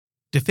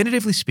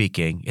Definitively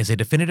Speaking is a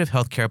definitive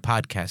healthcare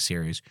podcast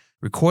series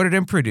recorded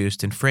and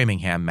produced in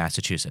Framingham,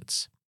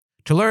 Massachusetts.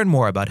 To learn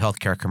more about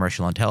healthcare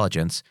commercial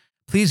intelligence,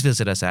 please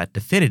visit us at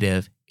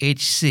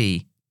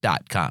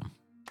definitivehc.com.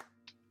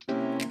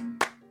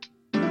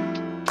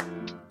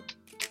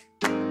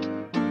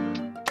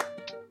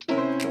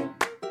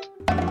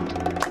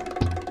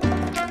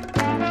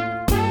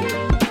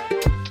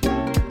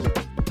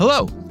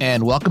 Hello,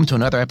 and welcome to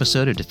another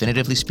episode of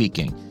Definitively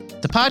Speaking,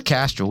 the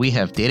podcast where we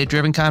have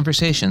data-driven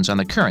conversations on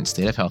the current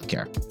state of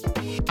healthcare.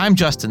 I'm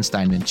Justin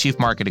Steinman, Chief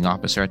Marketing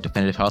Officer at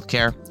Definitive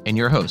Healthcare, and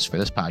your host for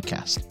this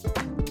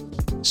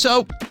podcast.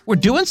 So, we're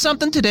doing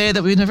something today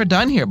that we've never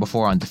done here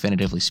before on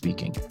Definitively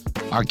Speaking.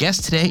 Our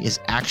guest today is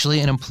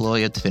actually an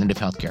employee of Definitive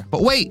Healthcare.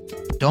 But wait,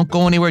 don't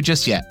go anywhere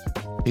just yet,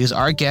 because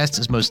our guest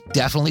is most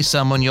definitely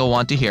someone you'll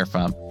want to hear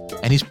from,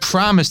 and he's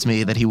promised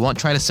me that he won't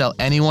try to sell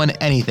anyone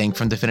anything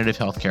from Definitive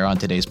Healthcare on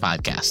today's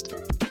podcast.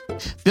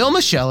 Bill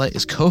Moschella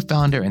is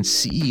co-founder and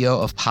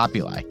CEO of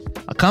Populi,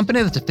 a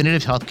company that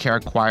Definitive Healthcare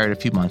acquired a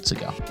few months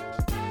ago.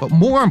 But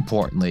more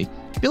importantly,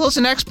 Bill is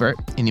an expert,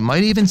 and you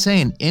might even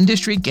say an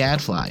industry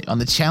gadfly, on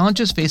the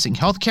challenges facing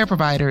healthcare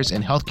providers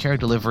and healthcare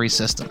delivery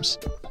systems.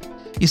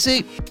 You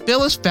see,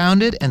 Bill has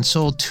founded and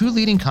sold two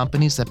leading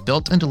companies that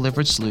built and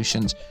delivered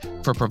solutions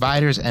for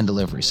providers and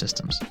delivery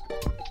systems.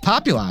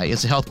 Populi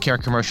is a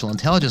healthcare commercial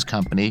intelligence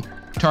company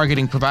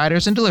targeting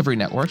providers and delivery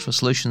networks with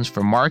solutions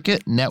for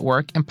market,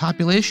 network, and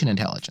population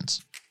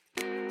intelligence.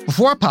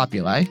 Before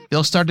Populi,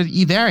 Bill started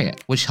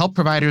eVariant, which helped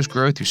providers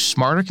grow through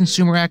smarter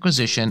consumer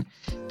acquisition,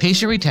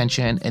 patient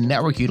retention, and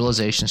network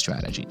utilization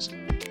strategies.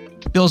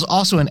 Bill's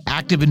also an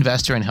active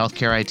investor in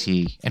healthcare IT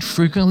and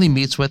frequently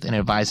meets with and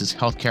advises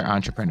healthcare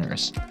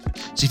entrepreneurs.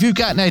 So if you've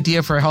got an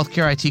idea for a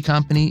healthcare IT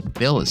company,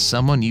 Bill is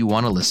someone you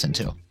want to listen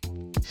to.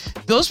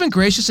 Bill's been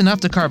gracious enough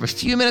to carve a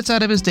few minutes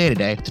out of his day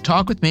today to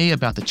talk with me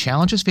about the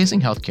challenges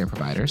facing healthcare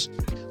providers,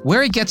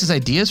 where he gets his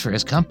ideas for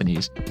his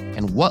companies,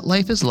 and what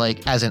life is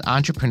like as an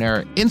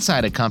entrepreneur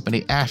inside a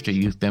company after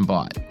you've been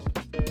bought.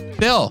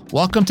 Bill,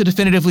 welcome to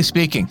Definitively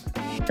Speaking.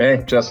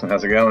 Hey, Justin,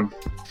 how's it going?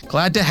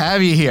 Glad to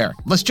have you here.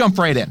 Let's jump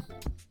right in.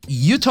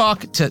 You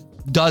talk to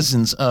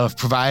dozens of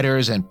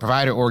providers and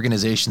provider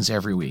organizations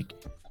every week.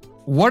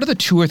 What are the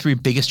two or three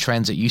biggest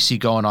trends that you see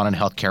going on in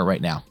healthcare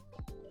right now?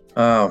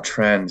 Oh,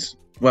 trends.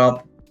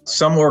 Well,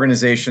 some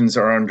organizations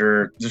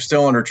they're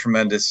still under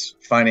tremendous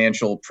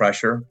financial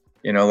pressure.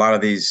 You know, a lot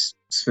of these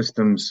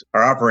systems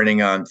are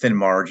operating on thin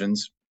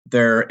margins.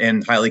 They're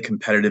in highly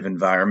competitive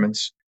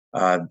environments.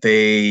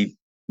 They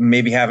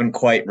maybe haven't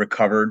quite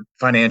recovered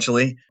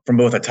financially from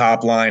both a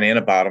top line and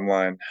a bottom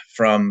line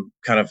from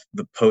kind of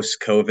the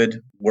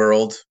post-COVID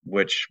world,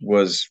 which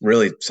was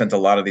really sent a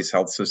lot of these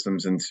health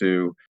systems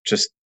into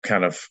just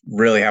kind of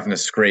really having to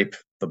scrape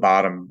the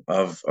bottom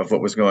of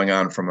what was going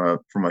on from a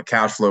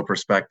cash flow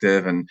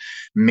perspective and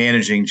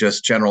managing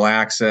just general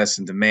access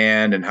and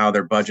demand and how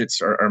their budgets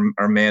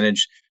are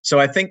managed. So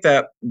I think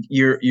that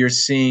you're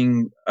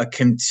seeing a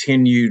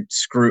continued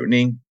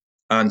scrutiny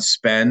on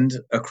spend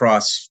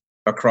across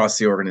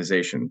the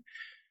organization.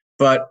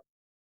 But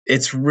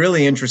it's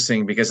really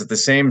interesting because at the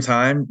same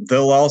time,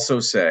 they'll also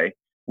say,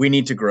 we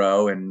need to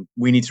grow and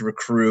we need to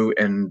recruit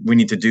and we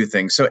need to do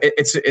things. So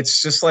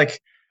it's just like,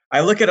 I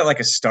look at it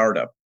like a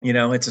startup. You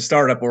know, it's a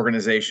startup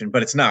organization,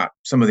 but it's not.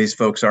 Some of these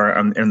folks are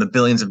in the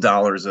billions of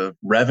dollars of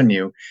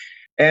revenue,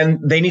 and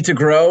they need to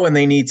grow and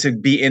they need to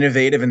be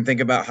innovative and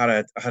think about how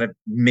to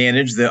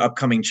manage the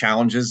upcoming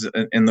challenges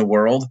in the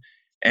world.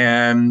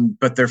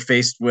 But they're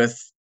faced with,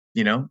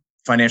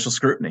 financial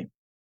scrutiny.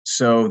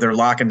 So they're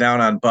locking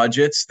down on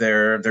budgets.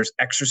 There's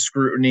extra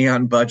scrutiny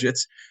on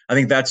budgets. I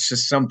think that's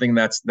just something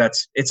that's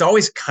it's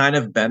always kind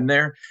of been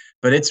there,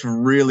 but it's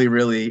really,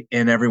 really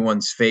in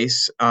everyone's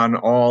face on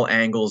all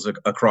angles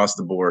across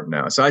the board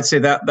now. So I'd say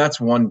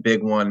that's one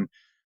big one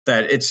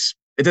that it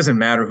doesn't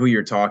matter who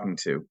you're talking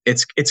to.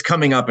 It's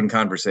coming up in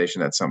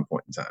conversation at some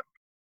point in time.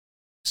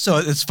 So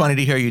it's funny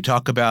to hear you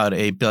talk about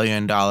a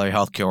billion-dollar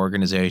healthcare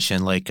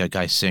organization like a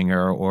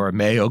Geisinger or a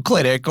Mayo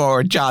Clinic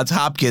or Johns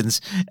Hopkins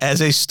as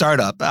a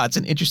startup. It's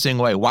an interesting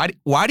way. Why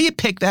do you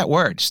pick that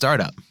word,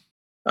 startup?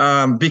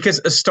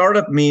 Because a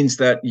startup means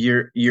that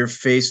you're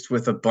faced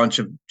with a bunch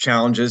of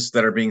challenges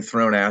that are being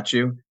thrown at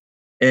you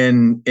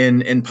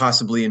in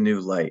possibly a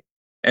new light.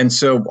 And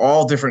so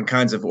all different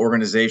kinds of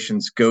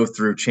organizations go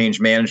through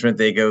change management.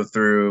 They go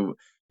through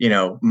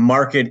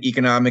market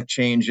economic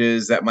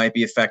changes that might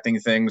be affecting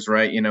things,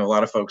 right? A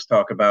lot of folks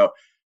talk about,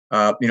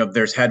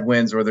 there's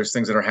headwinds or there's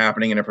things that are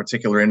happening in a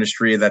particular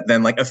industry that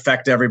then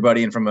affect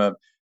everybody. And from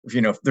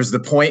there's the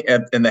point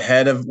in the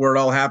head of where it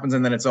all happens,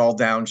 and then it's all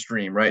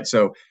downstream, right?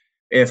 So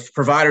if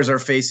providers are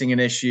facing an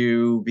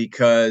issue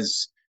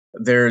because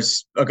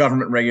there's a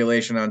government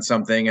regulation on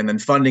something and then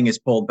funding is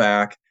pulled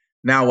back,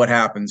 now what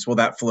happens? Well,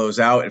 that flows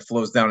out. It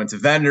flows down into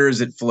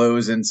vendors. It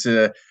flows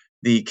into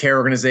the care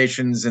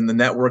organizations and the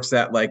networks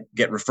that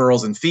get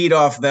referrals and feed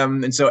off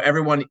them. And so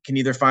everyone can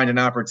either find an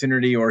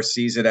opportunity or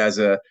sees it as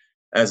a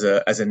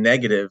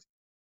negative.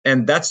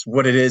 And that's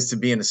what it is to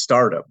be in a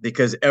startup,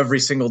 because every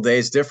single day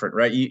is different,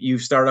 right? You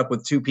start up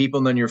with 2 people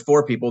and then you're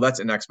 4 people. That's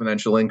an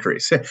exponential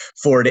increase,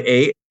 4 to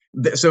 8.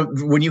 So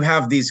when you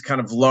have these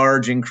kind of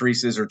large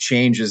increases or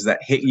changes that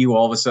hit you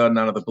all of a sudden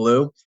out of the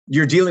blue,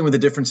 you're dealing with a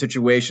different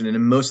situation.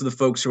 And most of the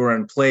folks who are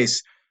in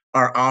place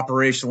are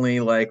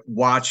operationally like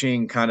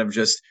watching kind of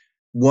just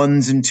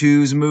ones and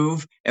twos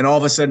move. And all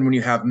of a sudden, when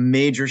you have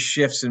major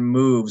shifts and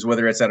moves,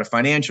 whether it's at a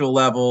financial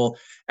level,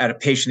 at a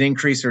patient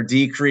increase or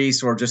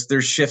decrease, or just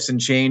there's shifts and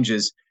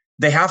changes,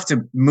 they have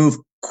to move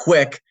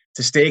quick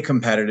to stay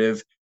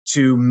competitive,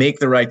 to make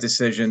the right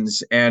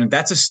decisions. And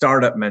that's a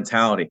startup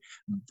mentality.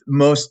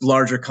 Most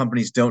larger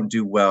companies don't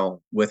do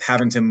well with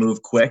having to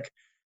move quick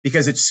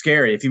because it's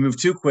scary. If you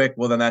move too quick,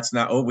 well, then that's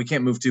not, oh, we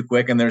can't move too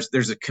quick. And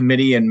there's a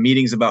committee and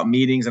meetings about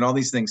meetings and all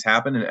these things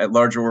happen at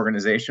larger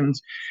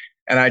organizations.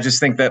 And I just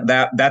think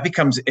that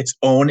becomes its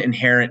own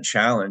inherent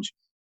challenge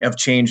of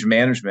change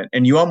management.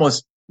 And you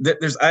almost,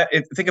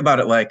 I think about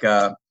it like,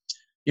 the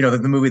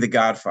movie The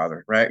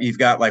Godfather, right? You've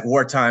got like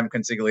wartime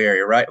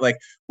consigliere, right? Like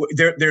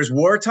there's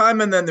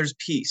wartime and then there's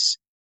peace.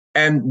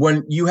 And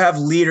when you have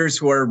leaders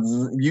who are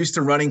used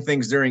to running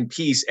things during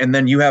peace and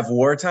then you have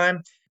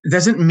wartime, it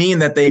doesn't mean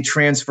that they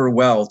transfer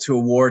well to a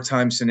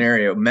wartime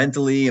scenario,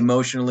 mentally,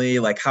 emotionally,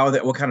 like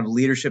what kind of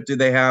leadership do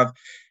they have?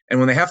 And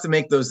when they have to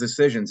make those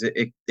decisions,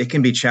 it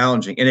can be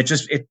challenging. And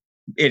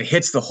it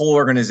hits the whole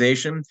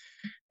organization.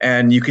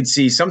 And you could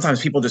see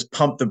sometimes people just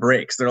pump the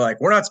brakes. They're like,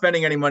 we're not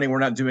spending any money. We're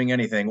not doing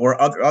anything. Or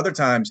other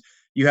times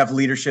you have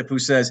leadership who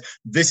says,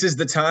 this is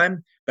the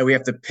time that we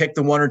have to pick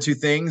the 1 or 2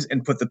 things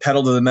and put the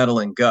pedal to the metal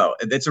and go.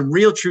 It's a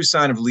real true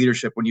sign of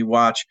leadership when you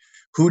watch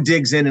who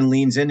digs in and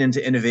leans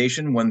into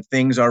innovation when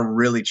things are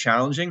really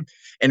challenging,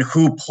 and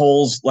who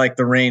pulls like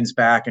the reins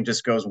back and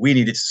just goes, we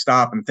need to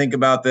stop and think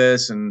about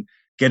this and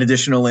get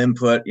additional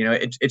input.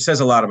 It says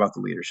a lot about the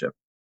leadership.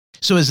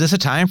 So is this a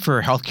time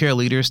for healthcare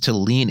leaders to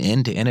lean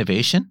into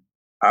innovation?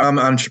 I'm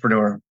an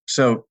entrepreneur.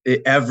 So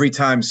every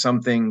time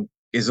something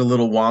is a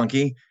little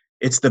wonky,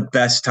 it's the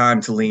best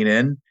time to lean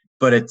in,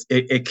 but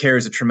it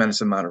carries a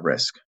tremendous amount of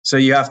risk. So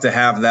you have to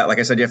have that, like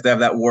I said, you have to have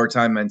that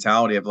wartime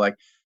mentality of like,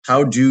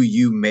 how do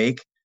you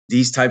make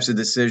these types of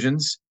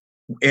decisions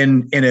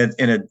in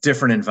a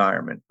different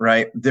environment,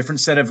 right? Different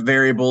set of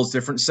variables,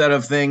 different set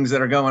of things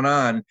that are going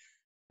on.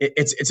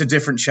 It's a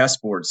different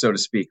chessboard, so to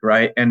speak,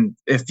 right? And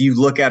if you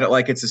look at it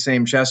like it's the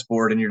same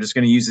chessboard and you're just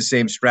going to use the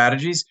same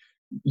strategies,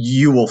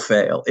 you will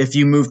fail. If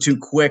you move too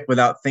quick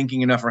without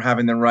thinking enough or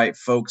having the right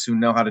folks who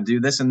know how to do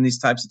this in these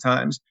types of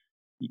times,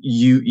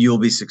 you'll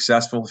be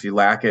successful. If you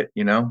lack it,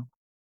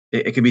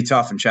 it can be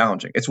tough and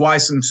challenging. It's why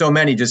so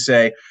many just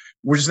say,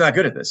 we're just not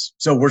good at this.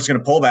 So we're just going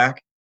to pull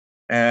back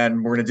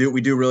and we're going to do what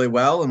we do really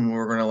well. And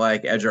we're going to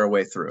like edge our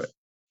way through it.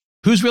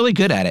 Who's really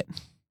good at it?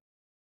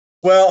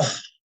 Well,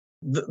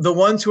 the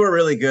ones who are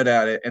really good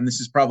at it, and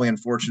this is probably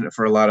unfortunate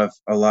for a lot of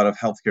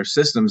healthcare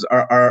systems,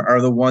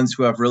 are the ones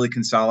who have really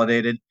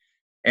consolidated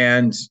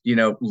and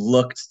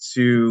looked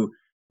to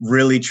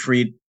really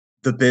treat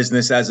the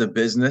business as a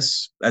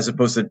business as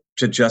opposed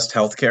to just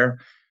healthcare.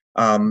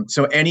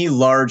 So any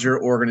larger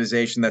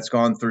organization that's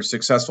gone through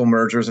successful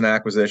mergers and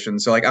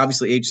acquisitions, so like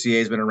obviously HCA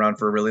has been around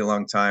for a really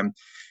long time.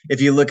 If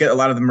you look at a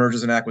lot of the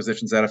mergers and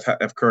acquisitions that have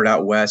occurred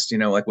out west,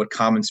 like what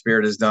Common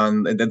Spirit has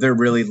done, that they're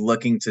really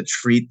looking to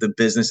treat the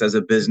business as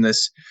a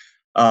business.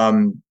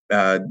 Advocate,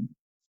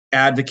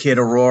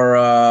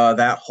 Aurora,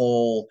 that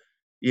whole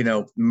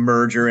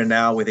merger, and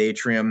now with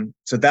Atrium.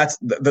 So that's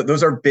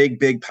those are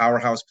big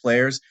powerhouse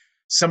players.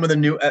 Some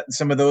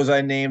of those I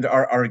named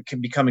are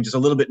becoming just a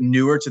little bit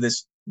newer to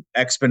this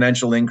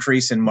exponential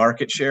increase in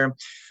market share.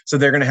 So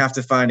they're going to have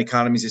to find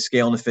economies of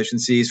scale and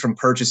efficiencies from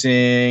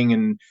purchasing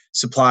and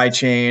supply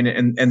chain.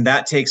 And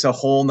that takes a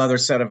whole nother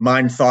set of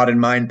mind thought and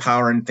mind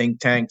power and think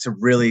tank to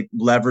really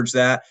leverage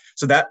that.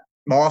 So that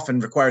often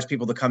requires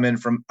people to come in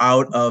from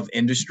out of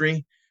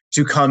industry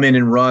to come in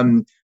and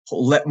run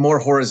more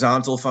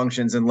horizontal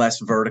functions and less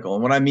vertical.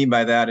 And what I mean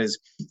by that is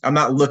I'm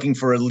not looking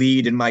for a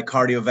lead in my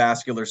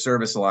cardiovascular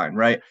service line,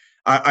 right?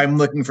 I'm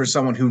looking for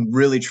someone who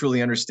really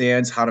truly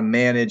understands how to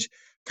manage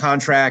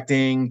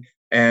contracting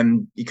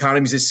and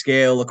economies of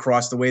scale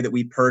across the way that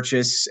we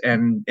purchase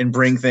and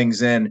bring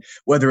things in,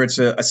 whether it's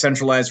a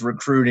centralized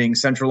recruiting,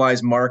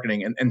 centralized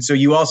marketing. And so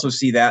you also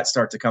see that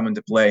start to come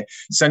into play,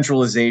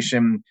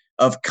 centralization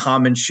of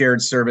common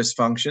shared service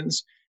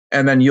functions.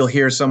 And then you'll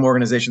hear some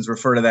organizations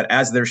refer to that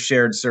as their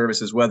shared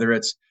services, whether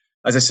it's,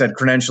 as I said,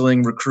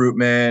 credentialing,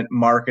 recruitment,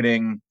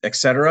 marketing, et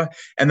cetera.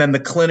 And then the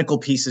clinical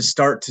pieces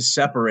start to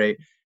separate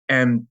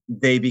and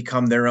they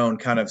become their own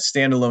kind of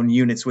standalone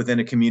units within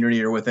a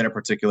community or within a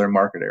particular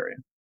market area.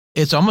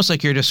 It's almost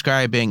like you're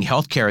describing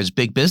healthcare as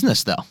big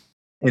business, though.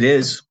 It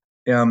is.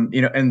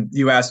 And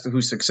you asked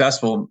who's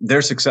successful.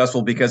 They're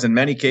successful because in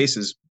many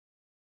cases,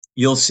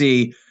 you'll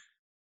see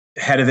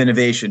head of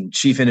innovation,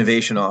 chief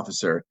innovation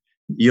officer.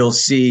 You'll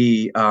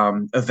see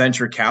a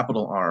venture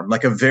capital arm,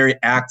 like a very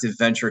active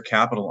venture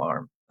capital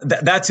arm.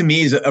 That to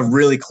me is a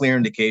really clear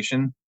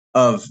indication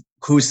of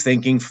who's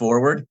thinking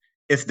forward.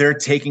 If they're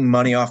taking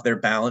money off their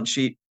balance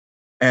sheet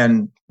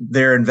and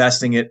they're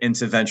investing it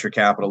into venture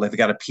capital. They've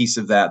got a piece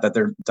of that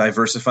they're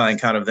diversifying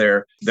kind of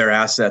their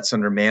assets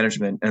under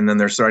management, and then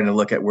they're starting to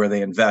look at where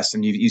they invest.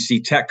 And you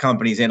see tech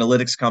companies,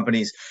 analytics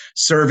companies,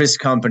 service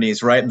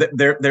companies, right?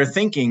 They're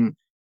thinking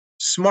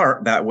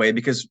smart that way,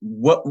 because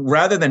what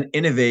rather than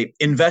innovate,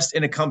 invest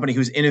in a company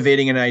who's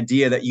innovating an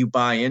idea that you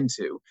buy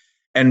into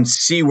and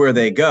see where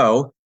they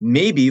go.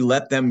 Maybe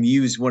let them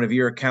use one of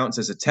your accounts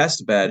as a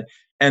test bed,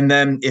 and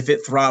then if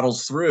it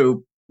throttles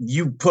through,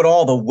 you put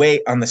all the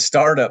weight on the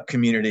startup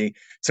community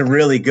to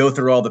really go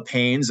through all the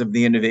pains of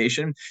the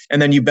innovation,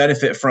 and then you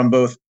benefit from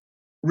both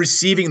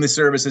receiving the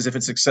services if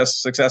it's a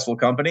successful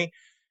company,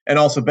 and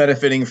also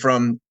benefiting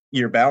from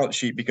your balance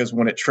sheet, because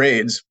when it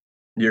trades,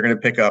 you're going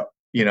to pick up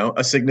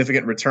a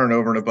significant return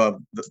over and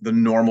above the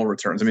normal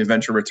returns. I mean,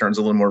 venture returns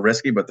a little more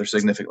risky, but they're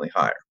significantly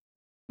higher.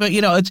 But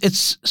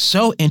it's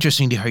so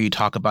interesting to hear you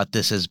talk about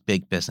this as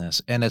big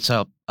business, and it's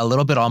a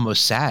little bit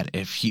almost sad,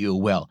 if you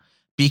will,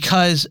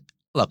 because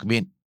look, I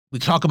mean, we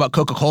talk about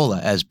Coca-Cola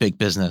as big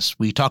business.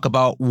 We talk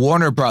about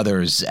Warner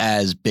Brothers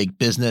as big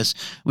business.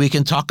 We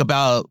can talk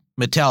about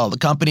Mattel, the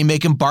company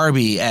making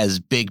Barbie, as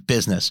big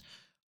business.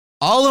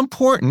 All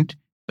important,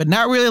 but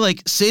not really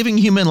like saving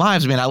human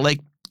lives. I mean, I like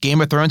Game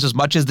of Thrones as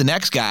much as the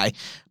next guy,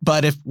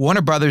 but if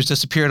Warner Brothers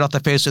disappeared off the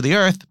face of the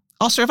earth,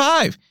 I'll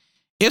survive.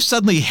 If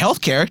suddenly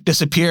healthcare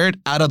disappeared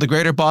out of the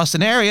greater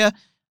Boston area,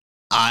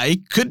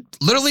 I could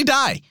literally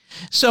die.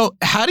 So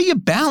how do you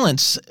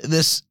balance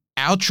this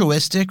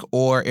altruistic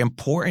or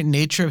important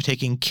nature of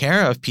taking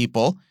care of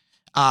people,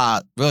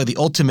 really the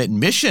ultimate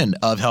mission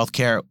of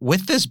healthcare,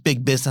 with this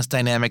big business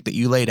dynamic that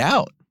you laid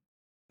out?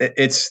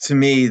 It's, to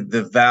me,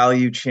 the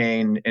value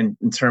chain in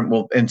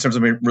terms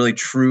of really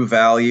true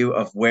value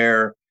of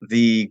where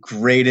the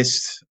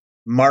greatest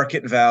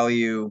market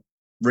value,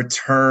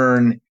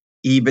 return,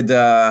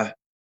 EBITDA,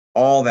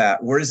 all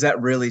that, where does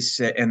that really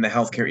sit in the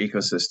healthcare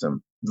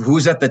ecosystem?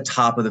 Who's at the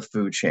top of the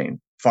food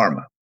chain?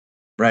 Pharma,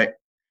 right?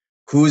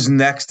 Who's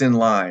next in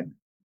line?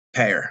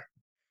 Payer.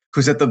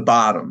 Who's at the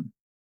bottom?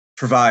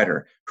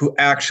 Provider, who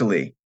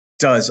actually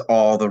does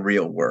all the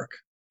real work,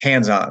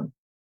 hands-on,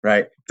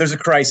 right? If there's a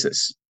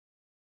crisis,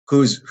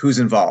 who's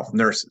involved?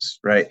 Nurses,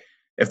 right?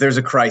 If there's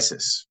a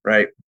crisis,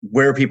 right,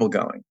 where are people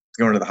going?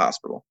 Going to the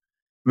hospital.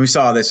 We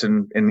saw this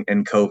in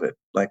COVID.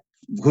 Like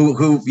who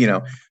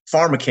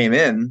pharma came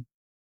in,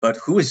 but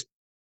who is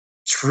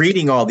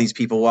treating all these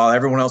people while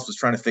everyone else was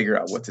trying to figure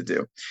out what to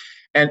do?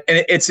 And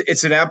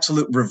it's an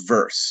absolute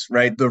reverse,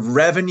 right? The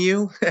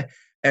revenue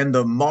and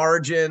the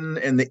margin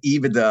and the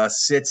EBITDA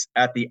sits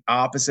at the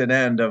opposite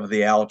end of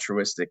the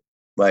altruistic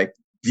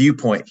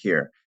viewpoint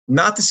here.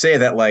 Not to say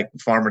that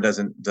pharma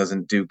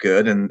doesn't do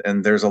good,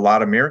 and there's a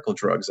lot of miracle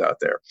drugs out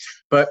there,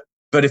 but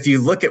if you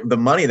look at the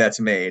money that's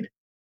made,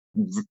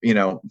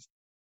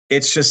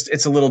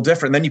 it's a little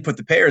different. Then you put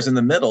the payers in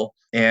the middle,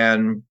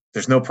 and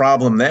there's no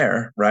problem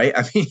there, right?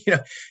 I mean,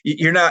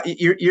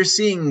 you're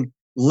seeing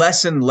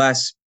less and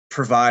less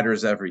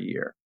providers every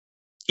year,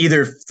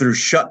 either through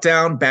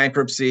shutdown,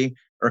 bankruptcy,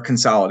 or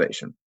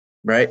consolidation,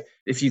 right?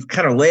 If you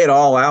kind of lay it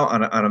all out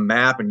on a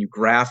map and you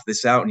graph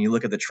this out and you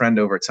look at the trend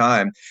over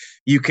time,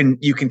 you can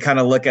kind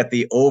of look at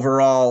the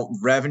overall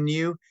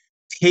revenue,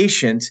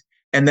 patient,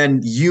 and then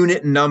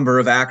unit number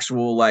of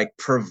actual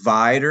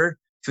provider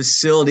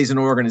facilities and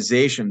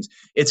organizations.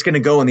 It's going to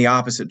go in the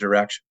opposite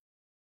direction.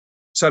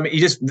 So I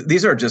mean,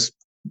 these are just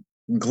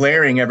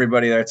glaring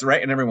everybody that's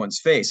right in everyone's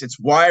face. It's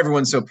why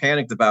everyone's so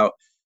panicked about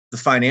the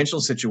financial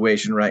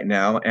situation right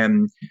now.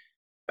 And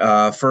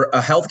for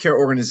a healthcare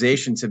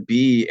organization to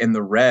be in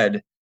the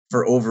red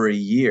for over a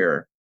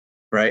year,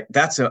 right?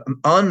 That's an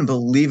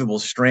unbelievable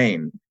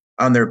strain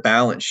on their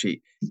balance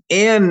sheet.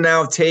 And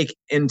now take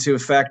into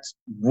effect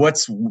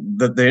what's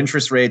the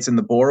interest rates and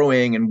the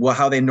borrowing and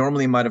how they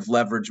normally might have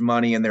leveraged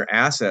money and their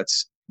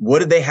assets. What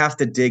did they have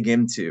to dig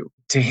into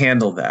to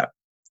handle that?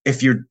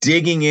 If you're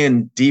digging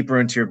in deeper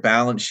into your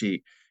balance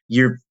sheet,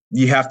 you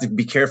have to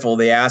be careful of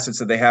the assets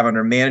that they have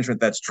under management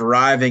that's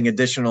driving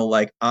additional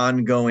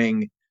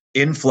ongoing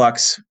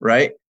influx,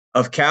 right,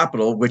 of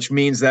capital, which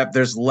means that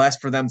there's less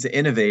for them to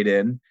innovate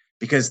in,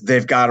 because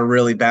they've got to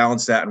really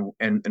balance that.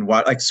 And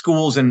what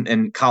schools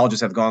and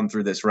colleges have gone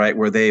through this, right,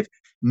 where they've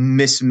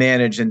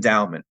mismanaged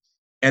endowment,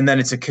 and then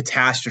it's a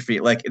catastrophe.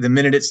 Like the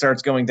minute it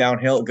starts going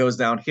downhill, it goes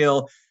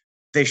downhill.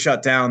 They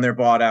shut down, they're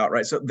bought out,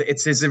 right? So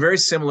it's a very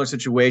similar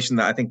situation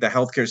that I think the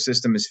healthcare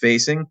system is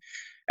facing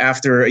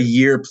after a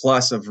year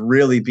plus of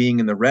really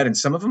being in the red. And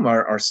some of them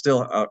are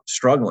still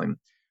struggling.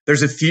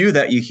 There's a few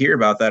that you hear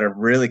about that have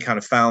really kind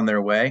of found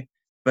their way,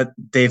 but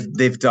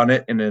they've done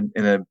it in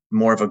a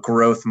more of a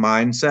growth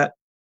mindset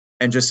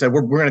and just said,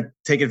 we're going to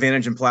take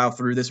advantage and plow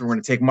through this. We're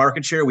going to take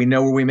market share. We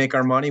know where we make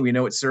our money. We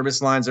know what service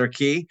lines are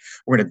key.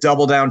 We're going to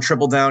double down,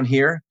 triple down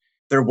here.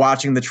 They're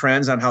watching the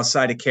trends on how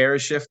site of care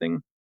is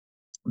shifting.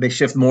 They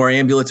shift more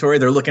ambulatory.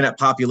 They're looking at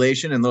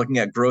population and looking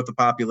at growth of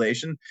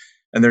population.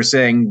 And they're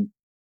saying,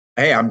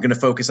 hey, I'm going to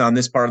focus on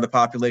this part of the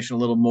population a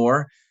little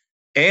more.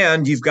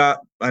 And you've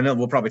got, I know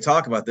we'll probably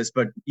talk about this,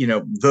 but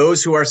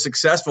those who are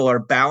successful are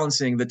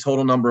balancing the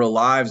total number of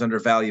lives under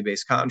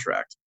value-based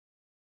contract.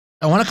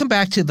 I want to come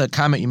back to the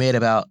comment you made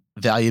about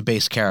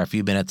value-based care a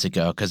few minutes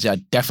ago, because I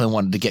definitely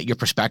wanted to get your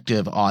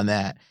perspective on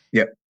that.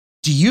 Yeah.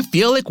 Do you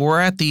feel like we're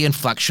at the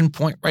inflection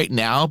point right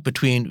now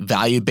between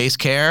value-based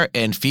care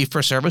and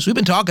fee-for-service? We've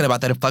been talking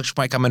about that inflection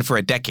point coming for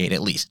a decade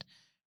at least.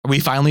 Are we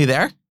finally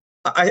there?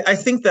 I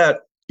think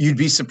that you'd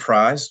be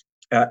surprised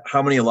at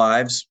how many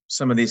lives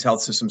some of these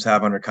health systems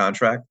have under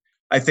contract.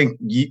 I think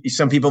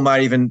some people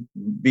might even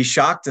be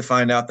shocked to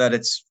find out that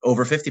it's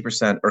over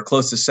 50% or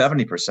close to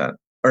 70%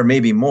 or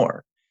maybe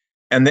more.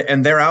 And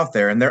they're out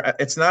there, and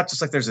it's not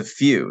just like there's a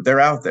few. They're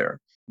out there.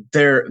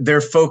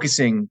 They're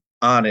focusing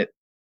on it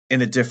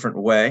in a different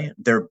way.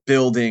 They're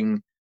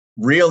building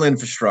real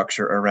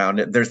infrastructure around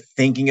it. They're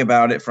thinking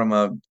about it from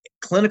a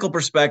clinical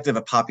perspective,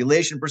 a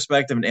population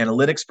perspective, an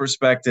analytics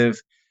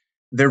perspective.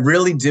 They're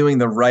really doing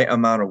the right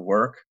amount of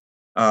work.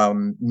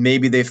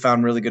 Maybe they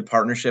found really good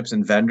partnerships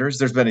and vendors.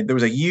 There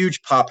was a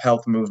huge pop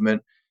health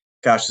movement.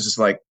 Gosh, this is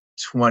like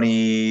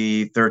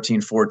 2013,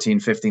 14,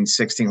 15,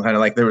 16, kind of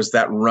like there was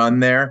that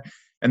run there.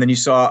 And then you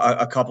saw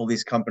a couple of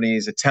these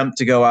companies attempt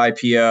to go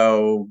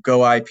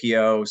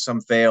IPO,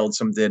 some failed,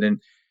 some didn't.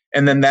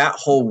 And then that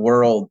whole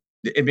world,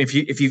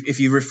 if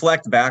you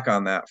reflect back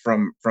on that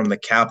from the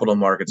capital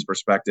markets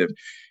perspective,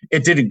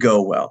 it didn't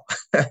go well.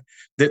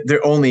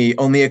 There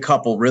only a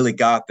couple really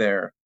got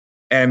there,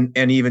 and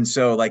even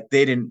so, like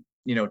they didn't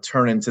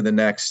turn into the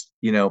next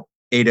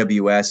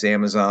AWS,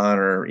 Amazon,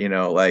 or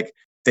like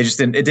they just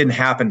didn't. It didn't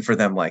happen for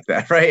them like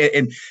that, right?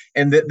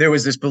 And there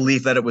was this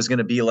belief that it was going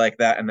to be like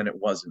that, and then it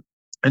wasn't.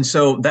 And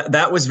so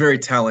that was very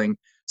telling.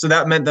 So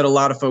that meant that a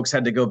lot of folks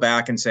had to go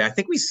back and say, I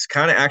think we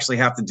kind of actually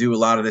have to do a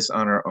lot of this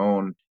on our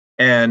own.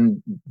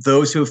 And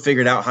those who have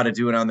figured out how to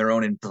do it on their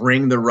own and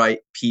bring the right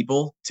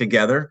people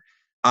together,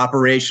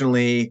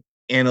 operationally,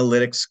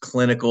 analytics,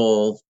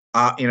 clinical,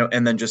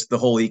 and then just the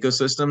whole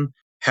ecosystem,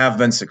 have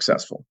been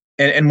successful.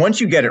 And once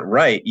you get it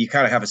right, you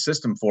kind of have a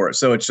system for it.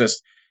 So it's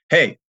just,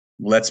 hey,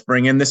 let's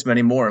bring in this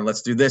many more, and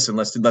let's do this, and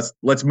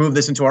let's move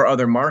this into our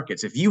other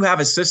markets. If you have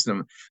a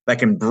system that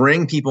can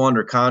bring people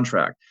under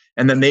contract,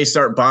 and then they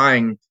start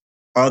buying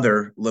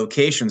other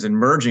locations and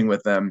merging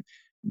with them,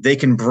 they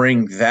can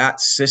bring that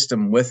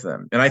system with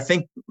them. And I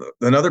think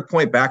another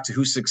point back to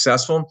who's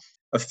successful,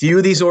 a few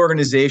of these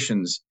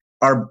organizations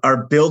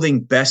are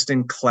building best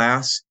in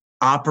class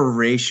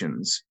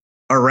operations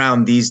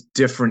around these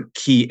different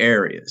key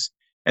areas.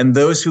 And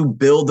those who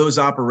build those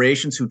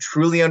operations, who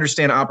truly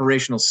understand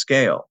operational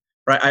scale,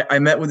 right? I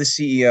met with a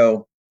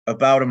CEO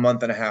about a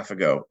month and a half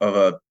ago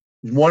of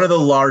one of the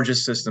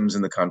largest systems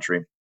in the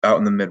country out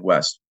in the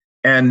Midwest.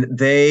 And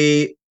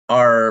they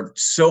are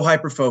so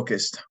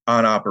hyper-focused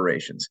on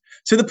operations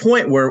to the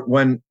point where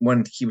when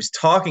he was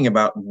talking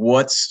about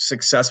what's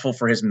successful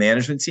for his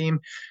management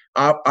team,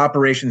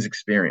 operations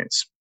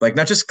experience, like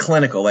not just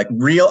clinical, like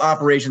real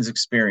operations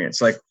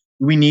experience. Like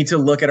we need to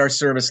look at our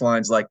service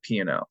lines like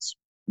P&Ls.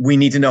 We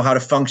need to know how to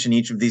function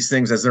each of these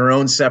things as their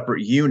own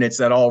separate units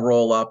that all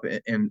roll up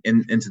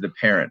into the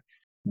parent.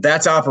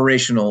 That's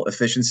operational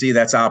efficiency.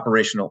 That's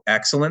operational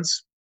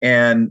excellence.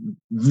 And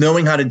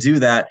knowing how to do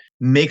that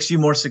makes you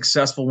more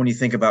successful when you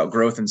think about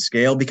growth and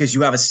scale, because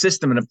you have a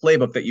system and a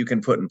playbook that you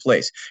can put in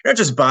place. You're not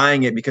just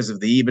buying it because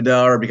of the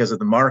EBITDA or because of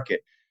the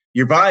market.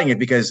 You're buying it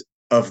because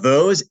of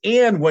those.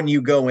 And when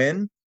you go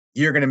in,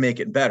 you're going to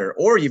make it better.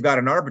 Or you've got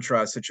an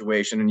arbitrage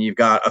situation and you've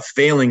got a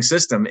failing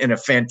system in a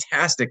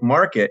fantastic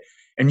market.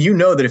 And you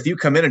know that if you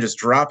come in and just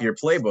drop your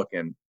playbook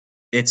in,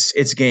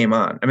 it's game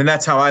on. I mean,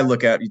 that's how I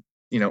look at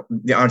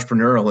the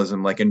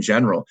entrepreneurialism, like in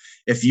general.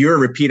 If you're a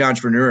repeat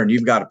entrepreneur and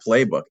you've got a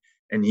playbook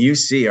and you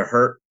see a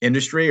hurt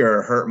industry or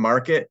a hurt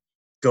market,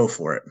 go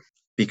for it.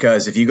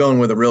 Because if you go in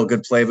with a real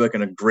good playbook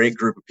and a great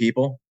group of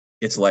people,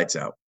 it's lights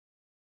out.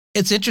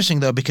 It's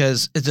interesting, though,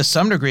 because to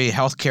some degree,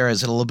 healthcare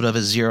is a little bit of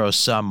a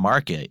zero-sum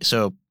market.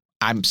 So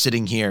I'm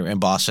sitting here in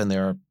Boston.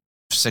 There are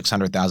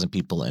 600,000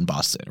 people in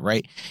Boston,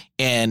 right?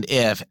 And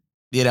if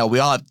we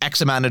all have X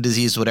amount of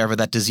disease, whatever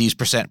that disease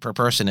percent per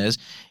person is.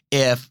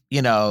 If,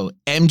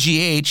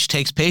 MGH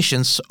takes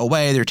patients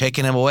away, they're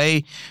taking them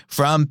away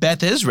from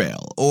Beth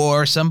Israel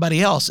or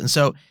somebody else. And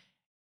so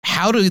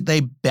how do they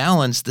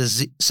balance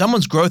this?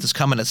 Someone's growth is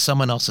coming at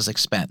someone else's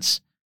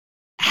expense.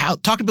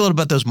 Talk a little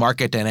about those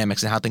market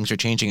dynamics and how things are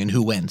changing and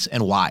who wins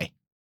and why.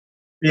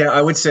 Yeah,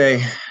 I would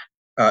say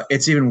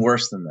it's even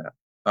worse than that.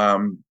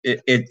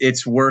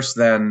 It's worse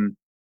than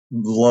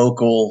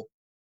local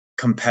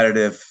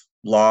competitive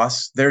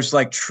loss. There's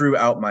like true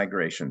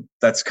out-migration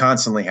that's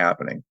constantly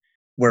happening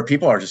where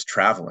people are just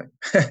traveling.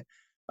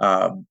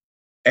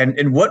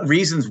 And what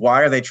reasons,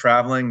 why are they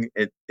traveling?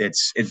 It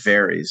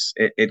varies.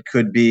 It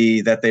could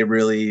be that they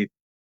really,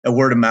 a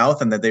word of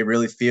mouth, and that they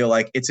really feel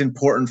like it's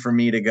important for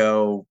me to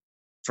go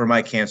for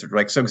my cancer.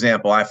 Like, so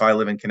example, if I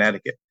live in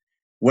Connecticut,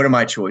 what are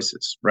my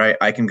choices, right?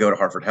 I can go to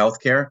Harvard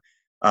Healthcare.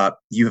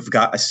 You've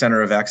got a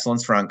center of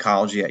excellence for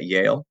oncology at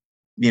Yale,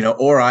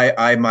 or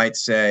I might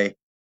say,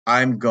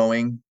 I'm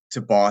going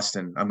to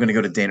Boston. I'm going to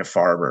go to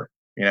Dana-Farber.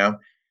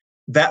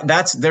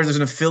 There's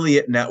an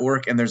affiliate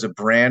network and there's a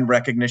brand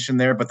recognition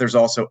there, but there's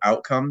also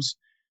outcomes.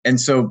 And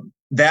so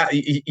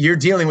you're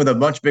dealing with a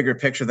much bigger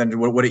picture than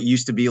what it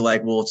used to be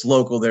like. Well, it's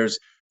local. There's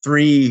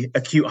 3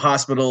 acute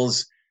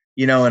hospitals,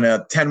 in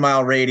a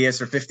 10-mile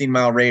radius or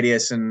 15-mile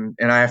radius, and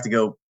I have to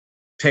go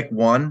pick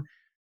one.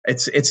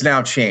 It's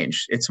now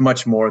changed. It's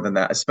much more than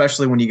that,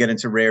 especially when you get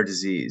into rare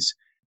disease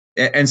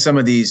and some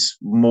of these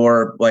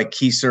more like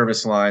key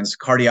service lines,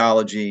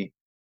 cardiology,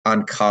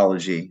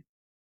 oncology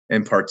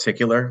in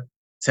particular,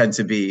 tend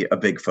to be a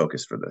big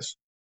focus for this.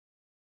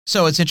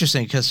 So it's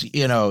interesting because,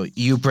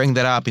 you bring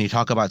that up and you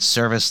talk about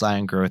service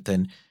line growth.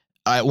 And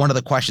one of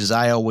the questions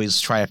I always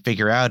try to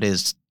figure out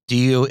is, do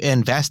you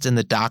invest in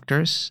the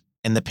doctors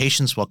and the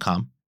patients will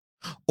come?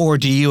 Or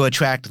do you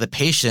attract the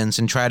patients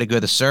and try to go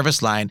the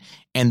service line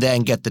and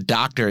then get the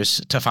doctors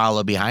to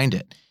follow behind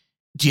it?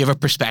 Do you have a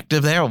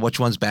perspective there on which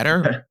one's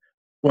better?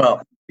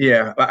 Well,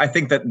 yeah, I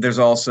think that there's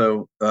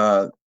also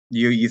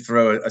you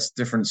throw a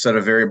different set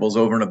of variables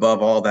over and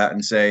above all that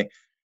and say,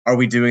 are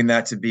we doing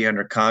that to be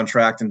under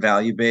contract and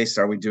value based?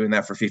 Are we doing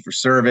that for fee for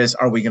service?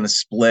 Are we going to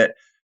split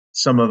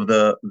some of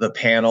the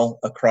panel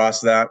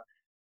across that?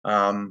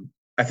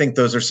 I think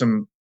those are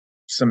some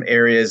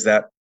areas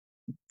that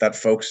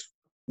folks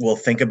will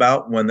think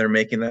about when they're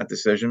making that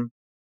decision.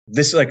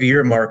 This is like,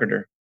 you're a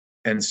marketer,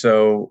 and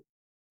so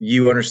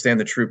you understand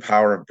the true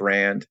power of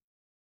brand.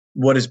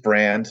 What is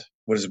brand?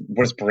 What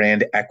does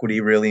brand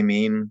equity really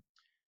mean?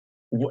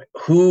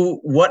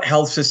 What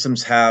health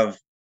systems have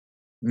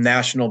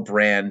national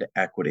brand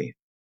equity?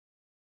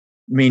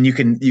 I mean, you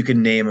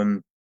can name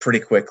them pretty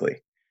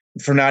quickly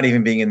for not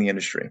even being in the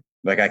industry.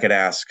 Like, I could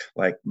ask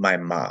like my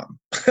mom,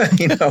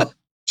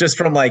 just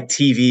from like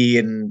TV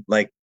and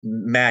like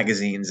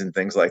magazines and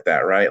things like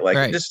that, right? Like,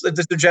 Right. just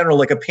the general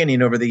like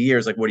opinion over the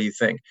years, like, what do you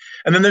think?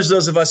 And then there's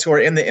those of us who are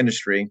in the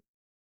industry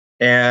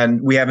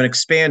and we have an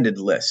expanded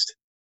list.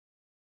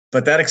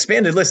 But that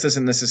expanded list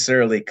doesn't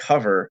necessarily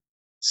cover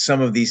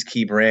some of these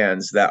key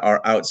brands that are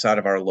outside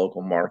of our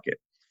local market.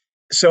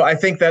 So I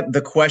think that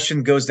the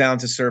question goes down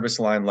to service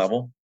line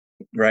level,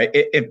 right?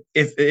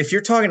 If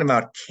you're talking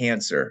about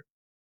cancer,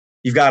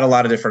 you've got a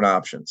lot of different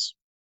options.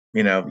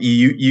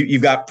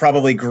 You've got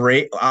probably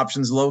great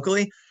options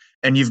locally,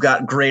 and you've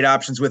got great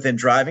options within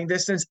driving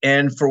distance.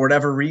 And for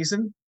whatever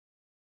reason,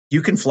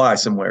 you can fly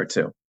somewhere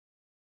too.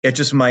 It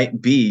just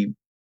might be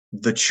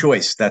the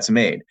choice that's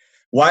made.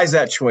 Why is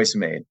that choice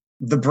made?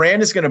 The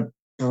brand is going to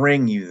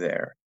bring you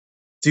there.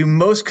 Do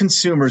most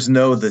consumers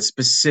know the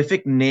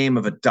specific name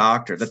of a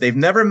doctor that they've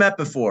never met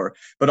before,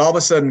 but all of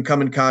a sudden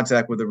come in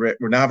contact with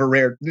now have a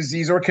rare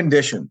disease or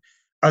condition?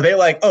 Are they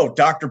like, oh,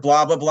 Dr.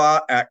 blah, blah, blah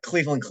at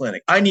Cleveland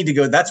Clinic, I need to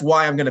go. That's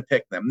why I'm going to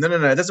pick them. No.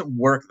 It doesn't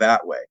work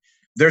that way.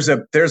 There's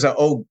a,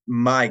 oh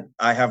my,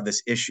 I have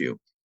this issue,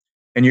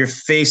 and you're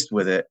faced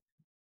with it.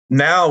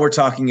 Now we're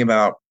talking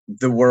about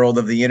the world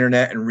of the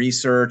internet and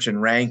research and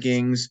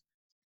rankings,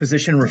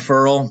 physician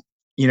referral,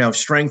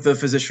 strength of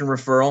physician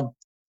referral.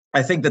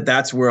 I think that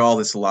that's where all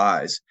this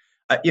lies.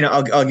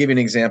 I'll give you an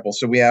example.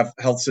 So we have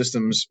health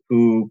systems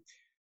who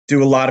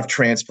do a lot of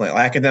transplant,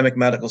 academic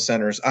medical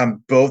centers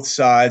on both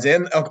sides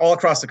and all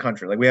across the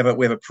country. Like, we have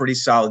a pretty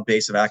solid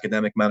base of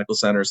academic medical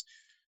centers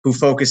who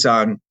focus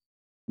on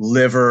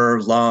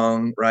liver,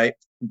 lung, right?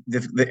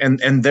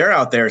 And they're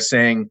out there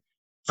saying,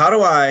 how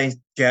do I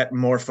get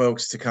more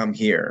folks to come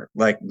here?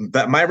 Like,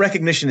 but my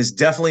recognition is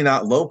definitely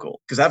not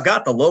local, because I've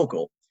got the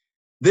local.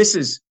 This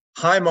is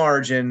high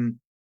margin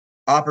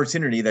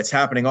opportunity that's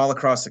happening all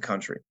across the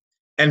country,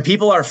 and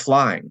people are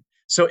flying.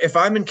 So if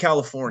I'm in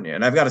California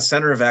and I've got a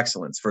center of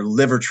excellence for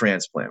liver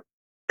transplant,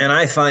 and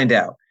I find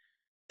out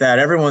that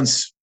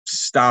everyone's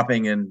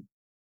stopping in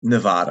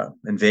Nevada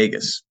and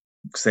Vegas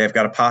because they've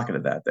got a pocket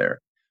of that there,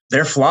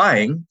 they're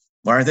flying.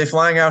 Why aren't they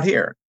flying out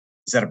here?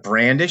 Is that a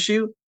brand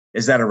issue?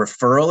 Is that a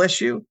referral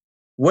issue?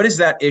 What is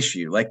that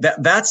issue? Like,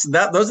 those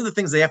are the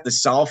things they have to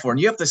solve for. And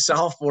you have to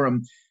solve for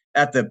them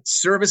at the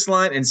service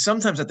line and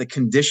sometimes at the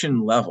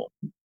condition level.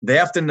 They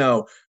have to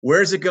know,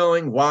 where is it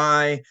going?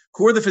 Why?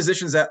 Who are the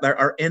physicians that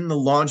are in the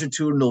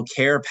longitudinal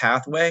care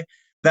pathway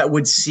that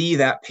would see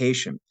that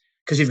patient?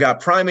 Because you've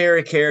got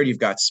primary care, you've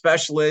got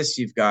specialists,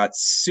 you've got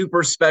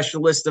super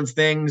specialists of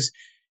things.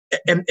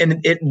 And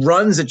it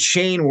runs a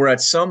chain where at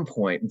some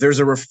point there's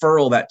a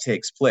referral that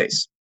takes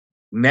place.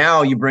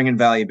 Now you bring in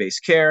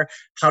value-based care.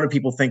 How do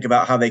people think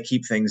about how they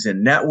keep things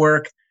in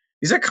network?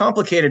 These are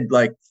complicated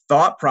like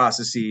thought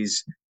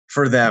processes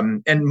for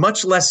them, and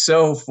much less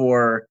so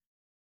for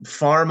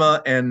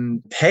pharma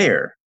and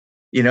payer.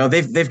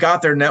 They've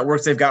got their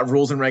networks, they've got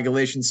rules and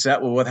regulations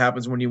set with what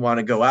happens when you want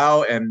to go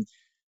out, and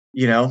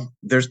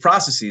there's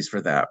processes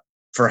for that.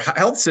 For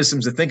health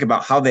systems to think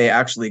about how they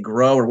actually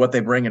grow or what they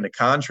bring into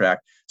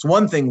contract, it's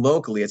one thing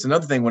locally. It's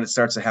another thing when it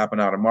starts to happen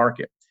out of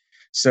market.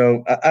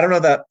 So I don't know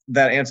that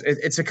answer.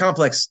 It's a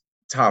complex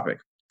topic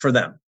for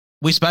them.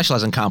 We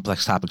specialize in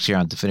complex topics here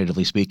on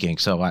Definitively Speaking,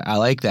 so I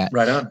like that.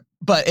 Right on.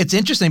 But it's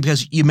interesting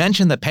because you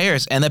mentioned the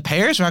payers, and the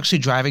payers are actually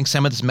driving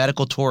some of this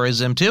medical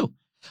tourism too.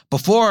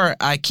 Before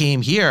I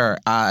came here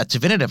to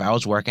Definitive, I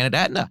was working at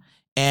Aetna,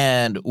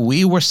 and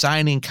we were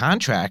signing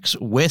contracts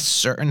with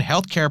certain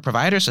healthcare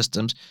provider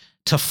systems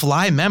to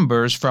fly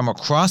members from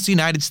across the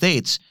United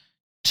States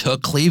to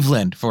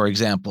Cleveland, for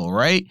example,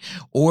 right?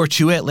 Or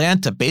to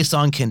Atlanta based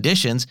on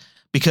conditions,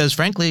 because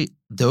frankly,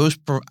 those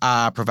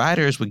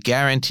providers would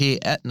guarantee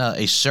Aetna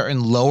a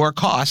certain lower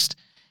cost,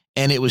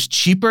 and it was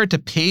cheaper to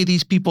pay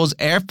these people's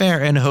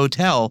airfare and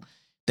hotel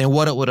than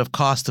what it would have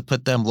cost to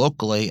put them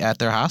locally at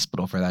their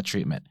hospital for that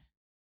treatment.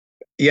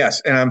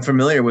 Yes, and I'm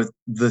familiar with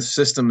the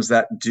systems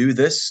that do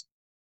this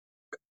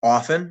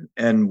often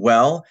and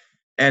well.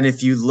 And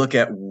if you look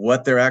at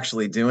what they're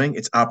actually doing,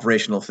 it's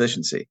operational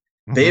efficiency.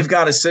 Mm-hmm. They've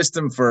got a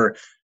system for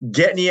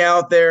getting you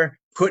out there,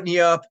 putting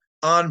you up,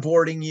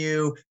 onboarding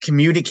you,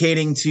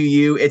 communicating to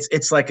you.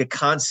 It's like a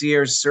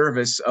concierge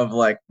service of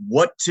like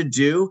what to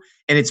do,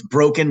 and it's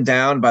broken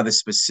down by the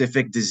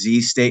specific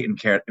disease state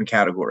and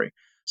category.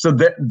 So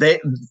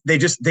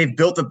they've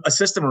built a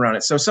system around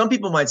it. So some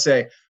people might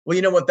say, well,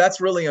 you know what,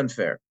 that's really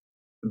unfair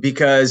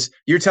because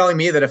you're telling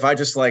me that if I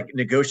just like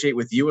negotiate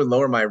with you and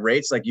lower my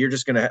rates, like you're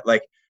just going to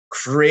like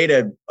create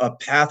a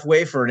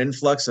pathway for an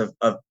influx of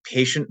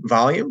patient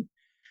volume.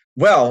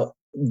 Well,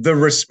 the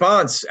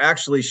response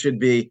actually should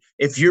be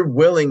if you're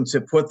willing to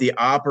put the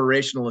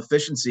operational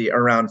efficiency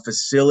around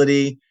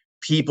facility,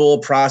 people,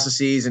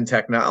 processes, and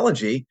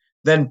technology,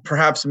 then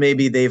perhaps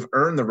maybe they've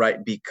earned the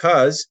right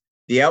because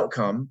the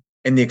outcome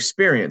and the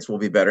experience will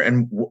be better.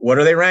 And what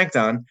are they ranked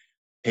on?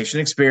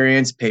 Patient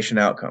experience, patient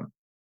outcome.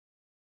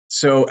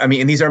 So, I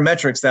mean, and these are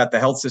metrics that the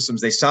health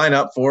systems they sign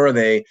up for.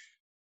 They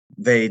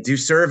do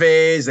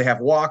surveys, they have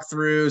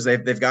walkthroughs,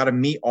 they've got to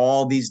meet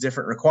all these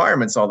different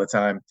requirements all the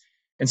time.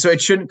 And so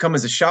it shouldn't come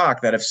as a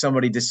shock that if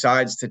somebody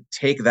decides to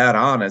take that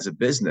on as a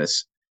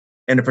business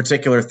in a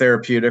particular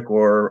therapeutic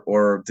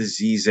or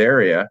disease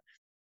area,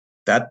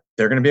 that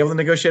they're going to be able to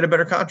negotiate a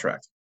better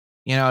contract.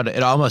 You know,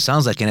 it almost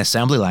sounds like an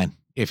assembly line,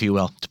 if you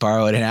will, to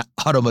borrow an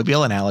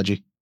automobile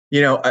analogy.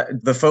 You know,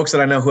 the folks that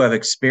I know who have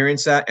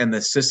experienced that and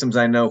the systems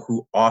I know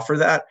who offer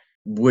that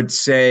would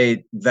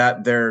say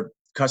that their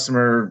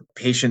customer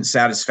patient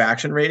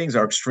satisfaction ratings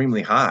are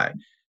extremely high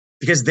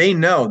because they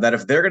know that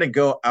if they're going to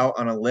go out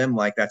on a limb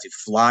like that to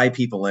fly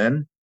people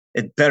in,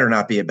 it better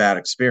not be a bad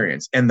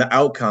experience. And the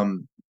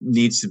outcome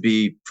needs to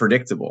be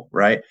predictable,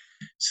 right?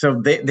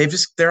 So they're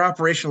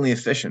operationally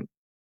efficient.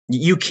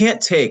 You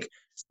can't take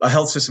a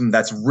health system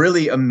that's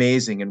really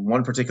amazing in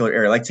one particular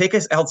area. Like take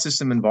a health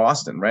system in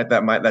Boston, right?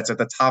 That's at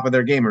the top of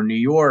their game, or New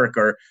York,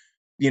 or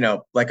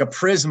like a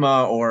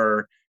Prisma,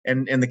 or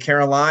in the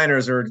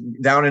Carolinas, or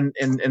down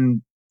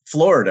in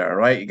Florida,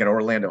 right? You got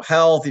Orlando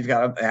Health, you've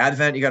got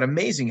Advent, you got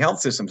amazing health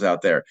systems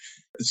out there.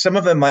 Some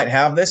of them might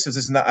have this. This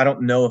is not, I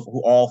don't know if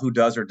who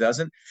does or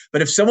doesn't.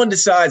 But if someone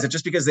decides that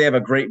just because they have a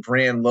great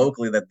brand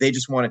locally that they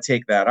just want to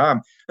take that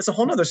on, that's a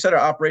whole nother set of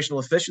operational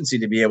efficiency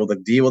to be able to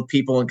deal with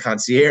people and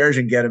concierge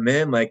and get them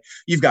in. Like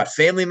you've got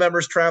family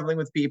members traveling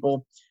with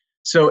people.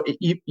 So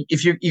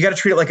if you got to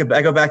treat it like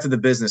I go back to the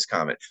business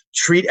comment,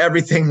 treat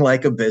everything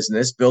like a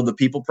business, build the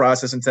people,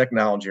 process, and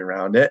technology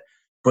around it,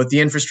 put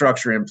the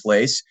infrastructure in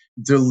place,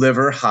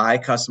 deliver high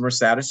customer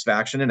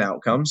satisfaction and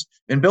outcomes,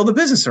 and build a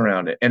business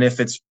around it. And if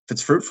it's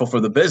fruitful for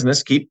the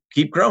business, keep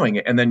growing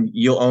it, and then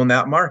you'll own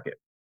that market.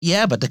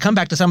 Yeah, but to come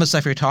back to some of the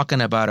stuff you're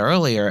talking about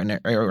earlier and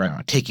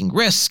taking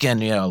risk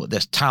and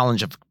this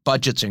challenge of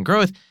budgets and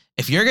growth,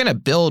 if you're going to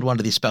build one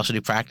of these specialty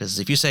practices,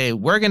 if you say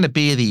we're going to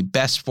be the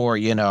best for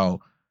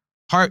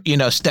heart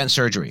stent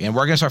surgery and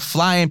we're going to start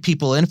flying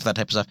people in for that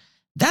type of stuff,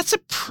 that's a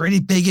pretty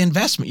big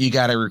investment. You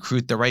got to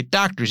recruit the right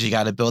doctors. You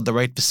got to build the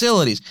right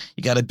facilities.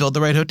 You got to build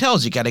the right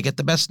hotels. You got to get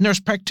the best nurse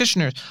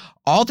practitioners,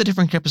 all the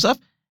different type of stuff.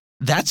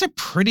 That's a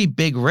pretty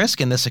big risk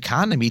in this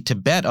economy to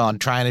bet on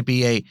trying to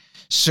be a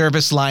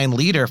service line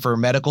leader for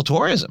medical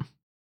tourism.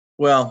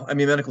 Well, I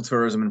mean, medical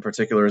tourism in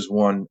particular is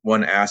one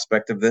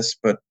aspect of this,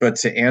 but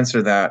to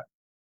answer that,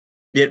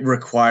 it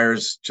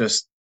requires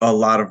just a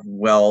lot of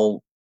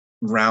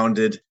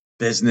well-rounded,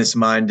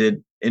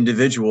 business-minded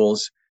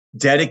individuals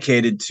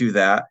dedicated to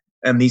that.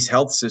 And these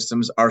health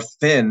systems are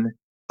thin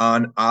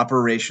on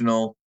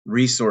operational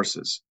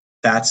resources.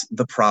 That's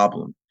the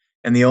problem.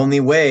 And the only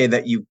way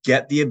that you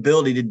get the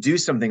ability to do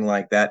something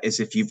like that is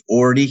if you've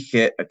already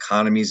hit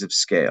economies of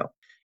scale.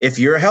 If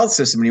you're a health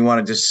system and you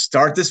want to just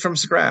start this from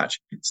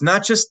scratch, it's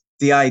not just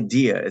the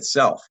idea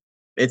itself.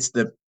 It's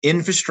the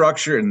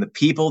infrastructure and the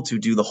people to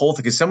do the whole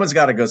thing, because someone's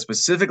got to go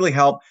specifically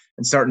help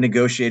and start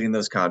negotiating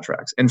those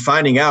contracts and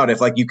finding out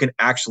if like you can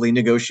actually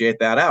negotiate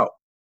that out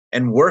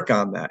and work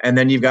on that. And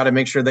then you've got to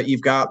make sure that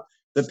you've got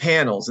the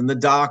panels and the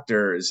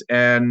doctors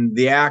and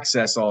the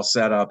access all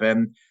set up.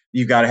 And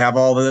you've got to have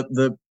all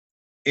the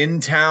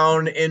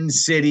in-town,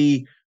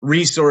 in-city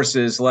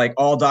resources like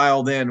all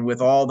dialed in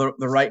with all the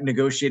right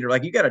negotiator.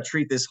 Like you got to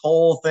treat this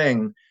whole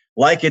thing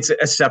like it's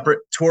a separate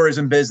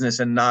tourism business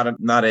and not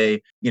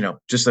a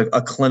just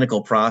a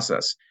clinical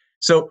process.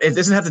 So it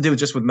doesn't have to do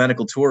just with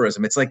medical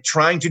tourism. It's like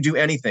trying to do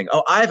anything.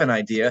 Oh, I have an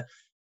idea.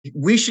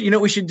 We should,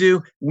 what we should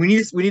do? We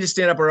need to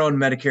stand up our own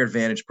Medicare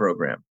Advantage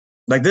program.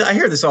 Like I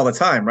hear this all the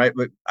time, right?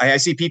 But I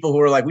see people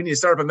who are like, we need to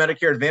start up a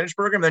Medicare Advantage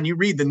program. Then you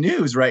read the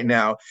news right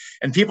now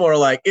and people are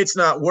like, it's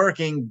not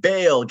working,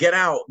 bail, get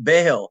out,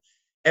 bail.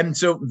 And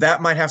so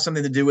that might have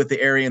something to do with the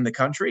area in the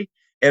country.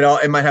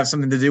 It might have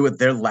something to do with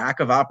their lack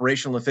of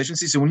operational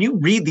efficiency. So when you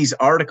read these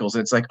articles,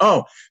 it's like,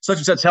 oh, such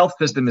and such health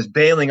system is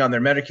bailing on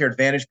their Medicare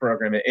Advantage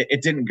program.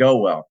 It didn't go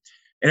well.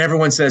 And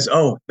everyone says,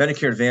 oh,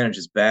 Medicare Advantage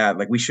is bad.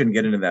 Like, we shouldn't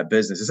get into that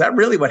business. Is that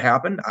really what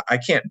happened? I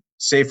can't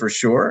say for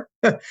sure.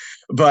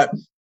 But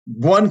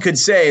one could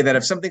say that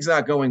if something's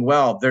not going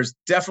well, there's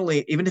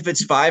definitely, even if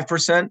it's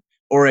 5%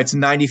 or it's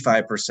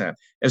 95%,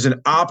 there's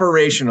an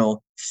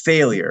operational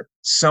failure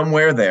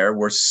somewhere there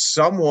where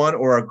someone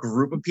or a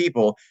group of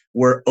people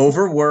were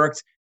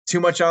overworked, too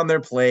much on their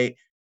plate,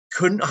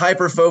 couldn't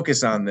hyper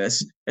focus on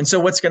this. And so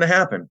what's going to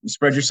happen? You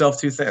spread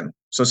yourself too thin.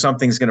 So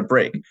something's going to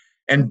break.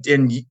 And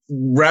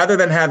rather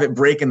than have it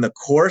break in the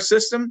core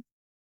system,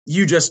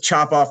 you just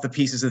chop off the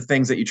pieces of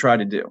things that you try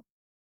to do.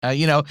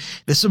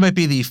 This might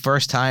be the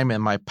first time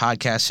in my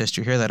podcast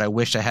history here that I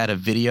wish I had a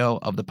video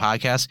of the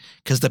podcast,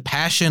 because the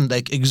passion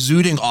like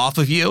exuding off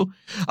of you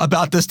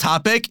about this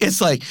topic, it's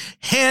like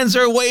hands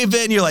are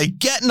waving. You're like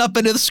getting up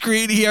into the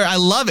screen here. I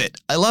love it.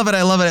 I love it.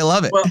 I love it. I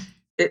love it. Well,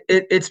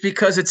 it's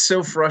because it's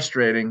so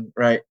frustrating,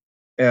 right?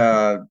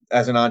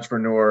 As an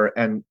entrepreneur,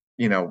 and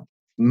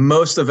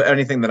most of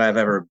anything that I've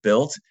ever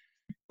built,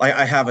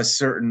 I have a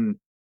certain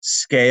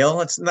scale.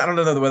 I don't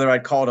know whether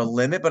I'd call it a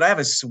limit, but I have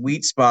a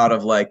sweet spot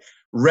of like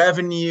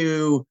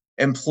revenue,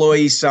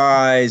 employee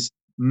size,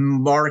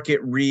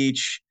 market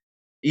reach,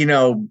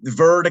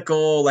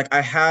 vertical. Like, I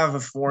have a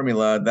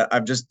formula that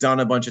I've just done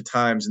a bunch of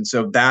times. And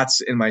so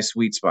that's in my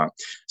sweet spot.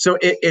 So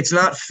it's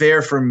not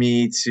fair for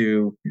me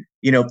to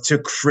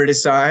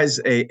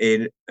criticize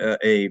a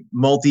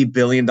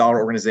multi-billion-dollar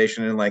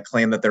organization and like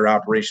claim that they're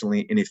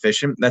operationally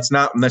inefficient. That's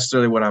not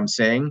necessarily what I'm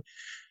saying.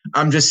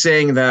 I'm just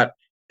saying that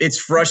it's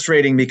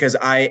frustrating because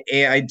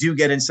I do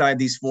get inside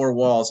these four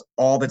walls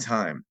all the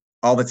time.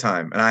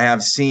 And I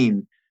have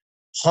seen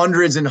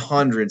hundreds and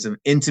hundreds of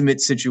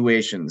intimate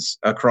situations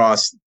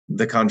across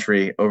the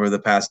country over the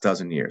past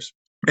dozen years.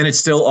 And it's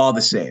still all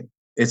the same.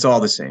 It's all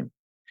the same.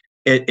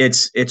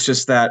 It's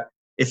just that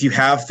if you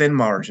have thin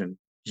margin,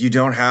 you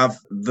don't have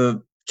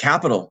the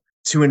capital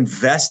to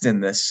invest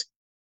in this.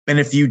 And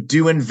if you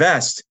do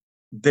invest,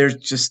 there's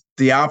just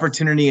the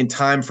opportunity and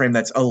time frame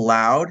that's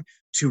allowed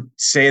to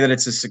say that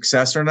it's a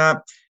success or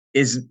not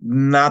is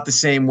not the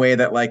same way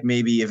that like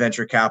maybe a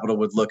venture capital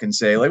would look and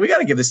say, like, we got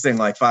to give this thing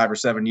like 5 or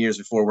 7 years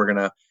before we're going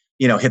to,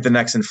 hit the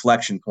next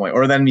inflection point.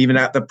 Or then even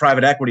at the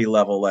private equity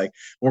level, like,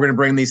 we're going to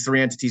bring these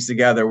 3 entities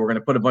together. We're going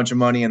to put a bunch of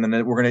money and then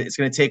it's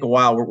going to take a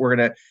while.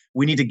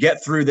 We need to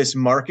get through this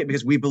market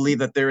because we believe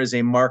that there is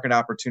a market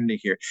opportunity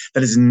here.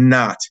 That is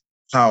not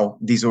how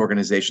these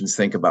organizations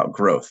think about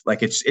growth.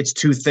 Like, it's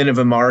too thin of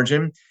a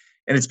margin.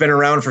 And it's been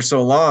around for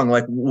so long.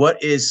 Like,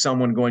 what is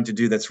someone going to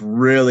do that's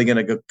really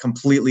going to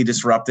completely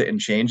disrupt it and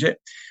change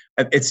it?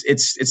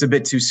 It's a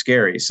bit too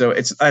scary. So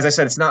it's, as I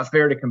said, it's not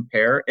fair to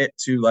compare it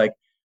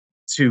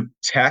to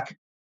tech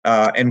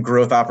and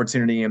growth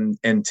opportunity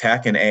in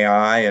tech and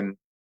AI and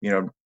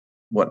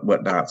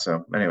whatnot.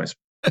 So, anyways,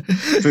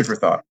 food for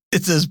thought.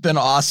 It has been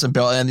awesome,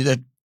 Bill, and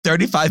the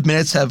 35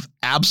 minutes have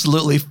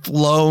absolutely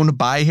flown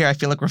by here. I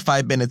feel like we're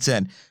 5 minutes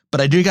in, but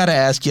I do got to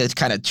ask you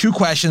kind of 2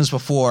 questions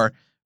before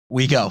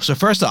we go. So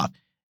first off,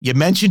 you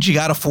mentioned you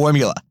got a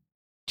formula.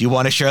 Do you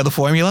want to share the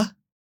formula?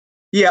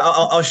 Yeah,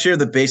 I'll share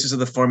the basis of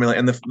the formula.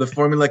 And the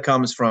formula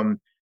comes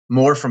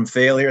more from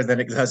failure than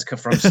it does come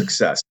from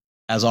success.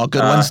 As all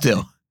good ones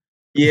do.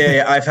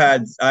 Yeah,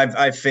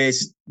 I've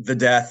faced the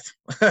death.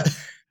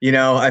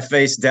 I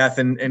faced death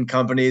in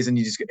companies, and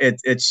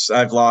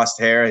I've lost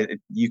hair.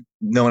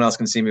 No one else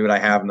can see me, but I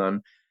have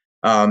none.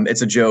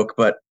 It's a joke,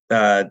 but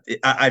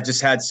I've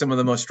just had some of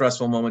the most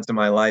stressful moments in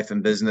my life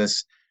in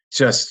business,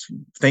 just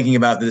thinking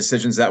about the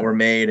decisions that were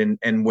made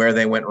and where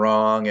they went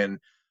wrong, and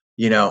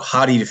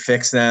how do you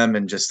fix them,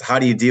 and just how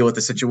do you deal with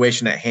the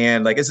situation at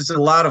hand. Like, it's just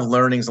a lot of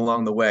learnings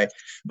along the way.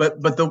 But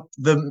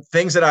the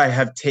things that I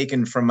have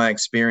taken from my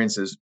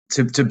experiences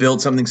to build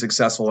something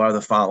successful are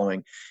the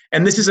following.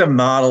 And this is a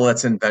model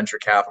that's in venture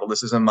capital.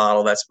 This is a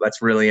model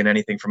that's really in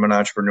anything from an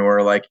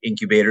entrepreneur. Like,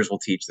 incubators will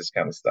teach this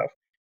kind of stuff.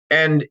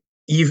 And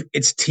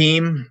it's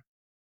team,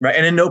 right?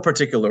 And in no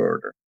particular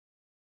order: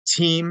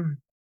 team,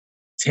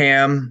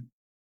 TAM,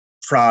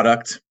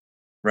 product,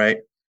 right?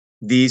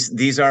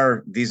 These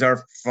are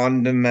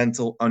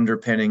fundamental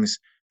underpinnings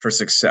for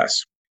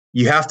success.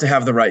 You have to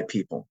have the right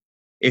people.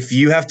 If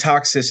you have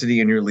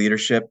toxicity in your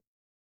leadership,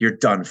 you're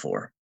done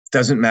for.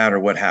 Doesn't matter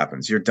what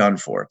happens, you're done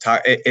for.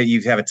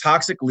 You have a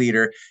toxic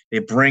leader, they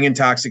bring in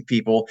toxic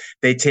people,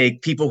 they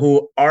take people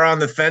who are on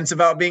the fence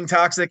about being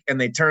toxic and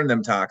they turn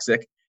them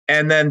toxic.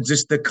 And then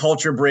just the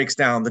culture breaks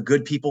down. The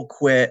good people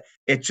quit.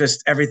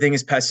 Everything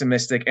is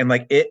pessimistic. And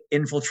like, it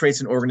infiltrates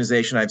an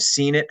organization. I've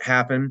seen it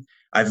happen.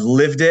 I've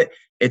lived it.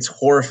 It's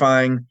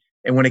horrifying.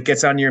 And when it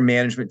gets on your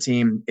management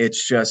team,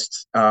 it's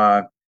just,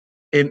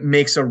 it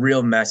makes a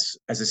real mess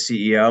as a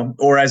CEO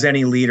or as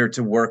any leader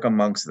to work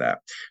amongst that.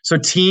 So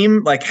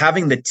team, like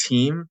having the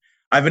team,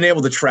 I've been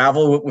able to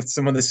travel with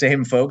some of the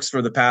same folks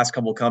for the past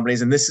couple of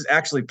companies. And this is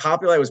actually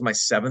Populi was my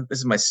seventh. This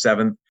is my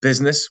seventh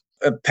business,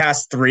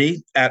 past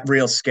 3 at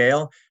real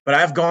scale. But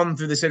I've gone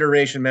through this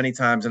iteration many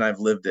times and I've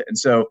lived it. And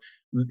so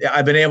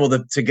I've been able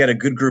to get a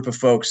good group of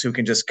folks who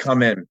can just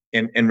come in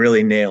and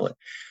really nail it.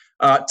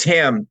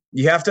 Tam,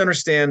 you have to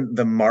understand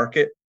the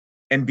market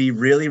and be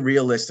really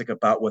realistic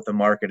about what the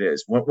market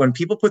is. When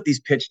people put these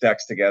pitch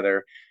decks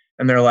together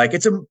and they're like,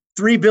 it's a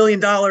 $3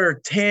 billion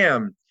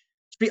TAM,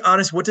 to be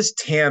honest, what does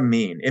TAM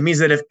mean? It means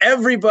that if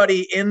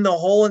everybody in the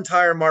whole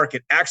entire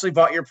market actually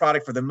bought your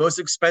product for the most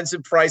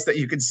expensive price that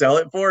you could sell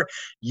it for,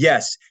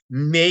 yes,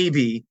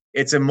 maybe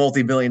it's a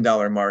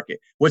multi-billion-dollar market.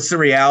 What's the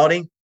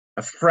reality?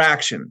 A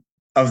fraction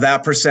of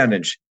that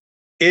percentage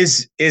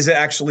is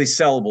actually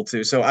sellable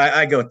to. So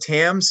I go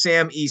TAM,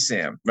 SAM,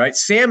 ESAM, right?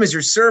 SAM is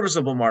your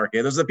serviceable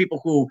market. Those are the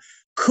people who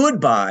could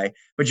buy,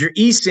 but your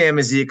ESAM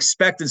is the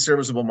expected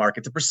serviceable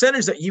market, the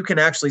percentage that you can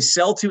actually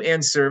sell to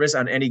and service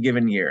on any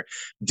given year.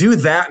 Do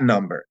that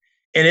number.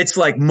 And it's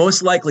like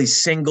most likely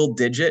single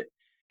digit.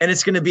 And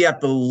it's going to be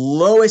at the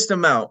lowest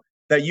amount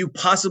that you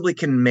possibly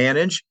can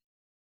manage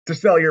to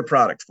sell your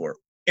product for.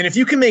 And if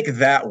you can make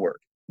that work,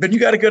 then you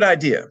got a good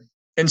idea.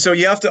 And so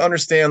you have to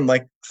understand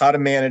like how to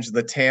manage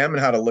the TAM and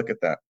how to look at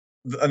that.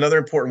 Another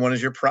important one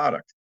is your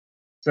product.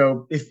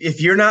 So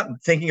if you're not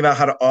thinking about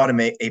how to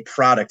automate a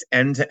product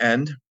end to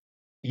end,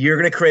 you're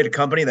going to create a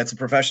company that's a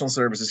professional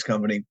services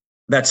company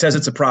that says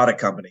it's a product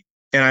company.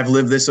 And I've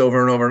lived this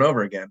over and over and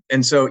over again.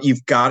 And so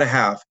you've got to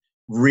have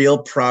real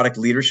product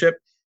leadership.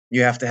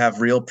 You have to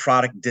have real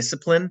product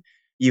discipline.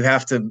 You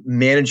have to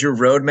manage your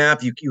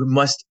roadmap. You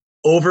must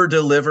over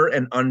deliver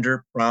and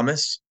under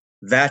promise.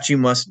 That you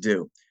must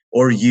do,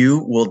 or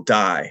you will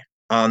die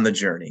on the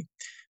journey.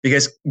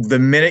 Because the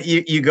minute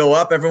you go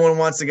up, everyone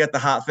wants to get the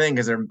hot thing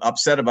because they're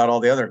upset about all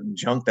the other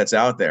junk that's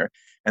out there.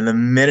 And the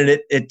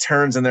minute it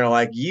turns and they're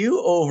like, you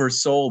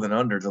oversold and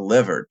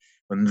under-delivered,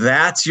 when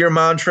that's your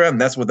mantra and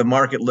that's what the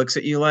market looks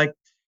at you like,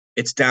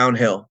 it's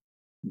downhill.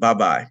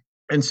 Bye-bye.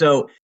 And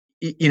so,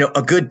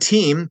 a good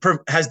team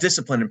has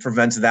discipline and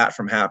prevents that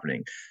from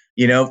happening.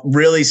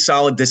 Really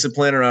solid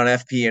discipline around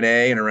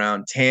FP&A and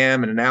around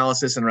TAM and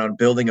analysis and around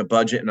building a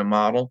budget and a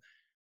model.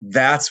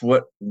 That's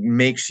what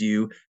makes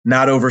you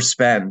not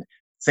overspend.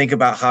 Think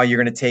about how you're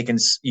going to take in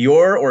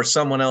your or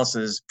someone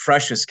else's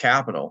precious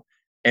capital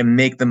and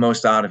make the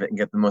most out of it and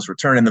get the most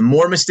return. And the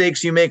more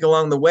mistakes you make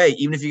along the way,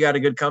 even if you got a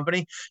good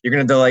company, you're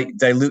going to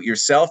dilute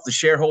yourself, the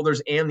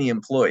shareholders, and the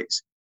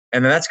employees.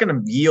 And that's going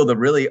to yield a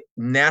really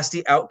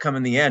nasty outcome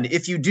in the end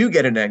if you do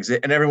get an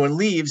exit and everyone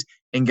leaves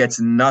and gets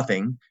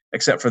nothing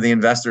except for the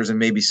investors and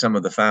maybe some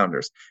of the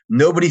founders.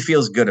 Nobody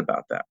feels good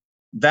about that.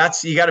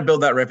 You got to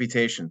build that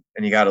reputation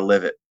and you got to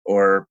live it,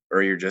 or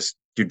you're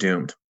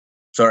doomed.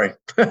 Sorry.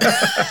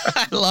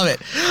 I love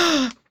it.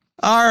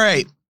 All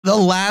right. The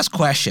last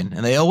question,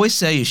 and they always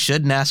say you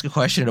shouldn't ask a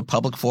question in a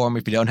public forum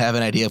if you don't have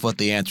an idea of what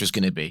the answer is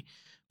going to be.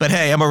 But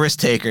hey, I'm a risk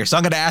taker, so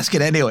I'm going to ask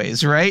it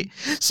anyways, right?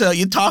 So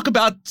you talk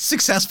about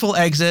successful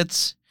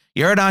exits.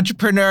 You're an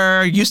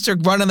entrepreneur, used to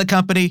running the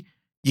company.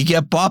 You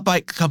get bought by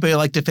a company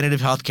like Definitive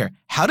Healthcare.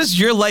 How does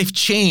your life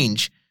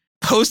change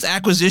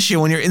post-acquisition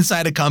when you're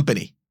inside a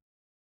company?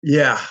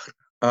 Yeah,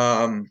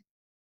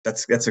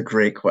 that's a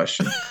great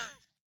question.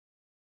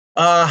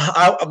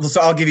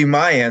 I'll give you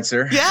my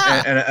answer.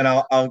 Yeah, and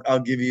I'll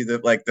give you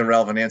the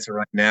relevant answer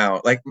right now.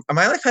 Like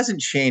my life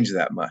hasn't changed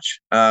that much,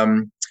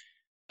 and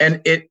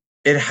it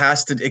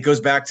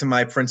goes back to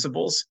my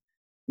principles,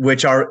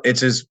 which it's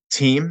his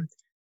team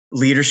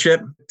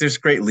leadership. There's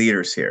great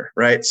leaders here,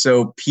 right?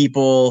 So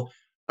people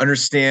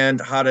understand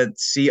how to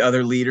see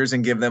other leaders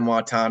and give them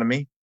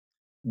autonomy.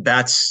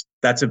 That's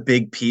a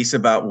big piece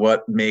about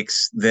what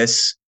makes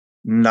this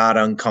not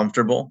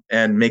uncomfortable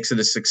and makes it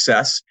a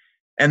success.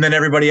 And then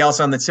everybody else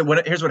on the team.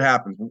 Here's what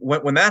happens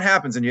when that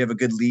happens, and you have a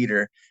good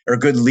leader or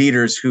good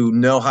leaders who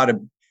know how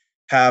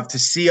to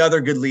see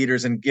other good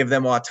leaders and give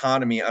them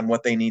autonomy on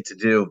what they need to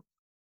do.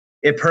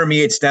 It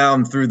permeates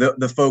down through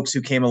the folks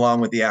who came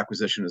along with the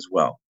acquisition as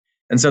well.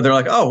 And so they're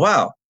like, oh,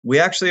 wow, we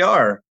actually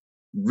are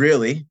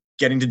really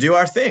getting to do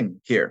our thing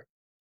here.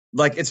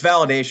 Like it's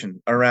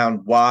validation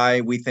around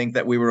why we think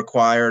that we were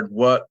acquired,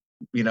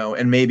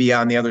 and maybe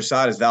on the other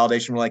side is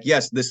validation. We're like,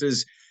 yes,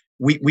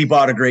 we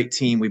bought a great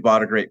team. We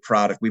bought a great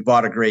product. We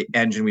bought a great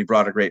engine. We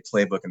brought a great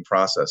playbook and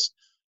process.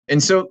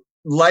 And so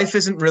life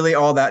isn't really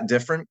all that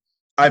different.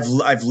 I've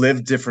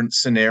lived different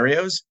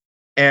scenarios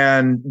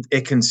and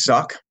it can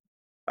suck.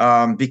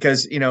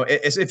 Because,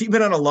 if you've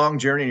been on a long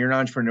journey and you're an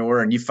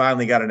entrepreneur and you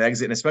finally got an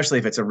exit, and especially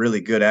if it's a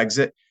really good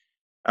exit,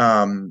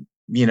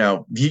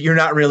 you're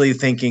not really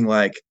thinking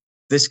like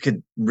this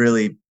could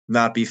really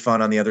not be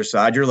fun on the other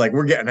side. You're like,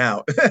 we're getting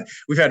out.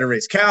 We've had to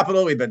raise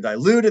capital. We've been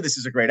diluted. This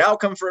is a great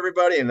outcome for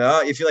everybody. And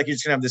you feel like you're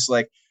just gonna have this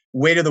like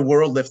weight of the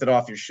world lifted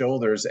off your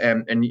shoulders.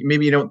 And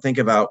maybe you don't think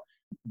about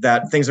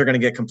that things are going to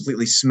get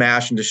completely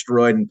smashed and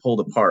destroyed and pulled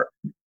apart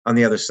on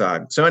the other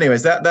side. So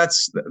anyways,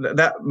 that's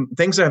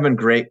things have been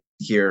great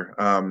here.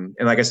 And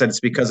like I said, it's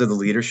because of the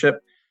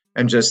leadership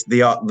and just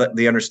the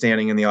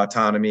understanding and the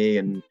autonomy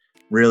and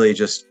really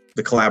just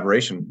the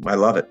collaboration. I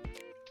love it.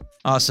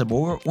 Awesome.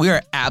 Well, we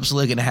are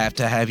absolutely going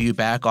to have you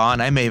back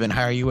on. I may even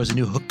hire you as a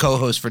new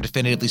co-host for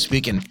Definitively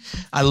Speaking.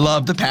 I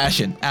love the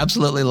passion.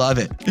 Absolutely love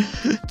it.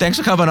 Thanks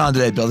for coming on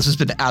today, Bill. This has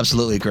been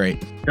absolutely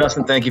great.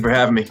 Justin, thank you for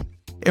having me.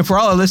 And for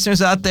all our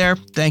listeners out there,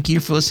 thank you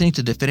for listening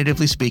to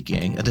Definitively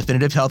Speaking, a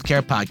Definitive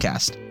Healthcare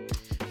podcast.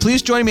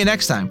 Please join me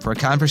next time for a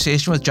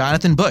conversation with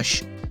Jonathan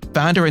Bush,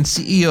 founder and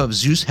CEO of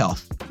Zeus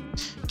Health.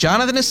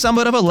 Jonathan is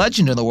somewhat of a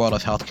legend in the world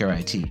of healthcare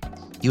IT.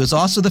 He was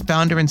also the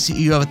founder and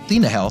CEO of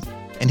Athena Health,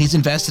 and he's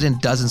invested in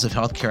dozens of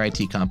healthcare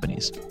IT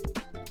companies.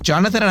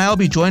 Jonathan and I will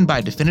be joined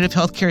by Definitive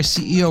Healthcare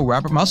CEO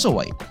Robert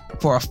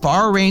Musselwhite for a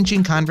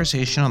far-ranging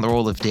conversation on the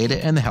role of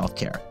data in the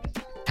healthcare,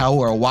 how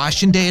we're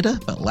awash in data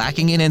but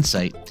lacking in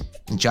insight,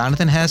 and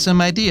Jonathan has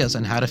some ideas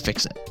on how to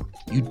fix it.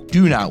 You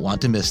do not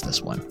want to miss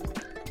this one.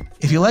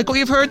 If you like what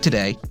you've heard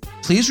today,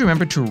 please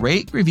remember to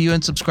rate, review,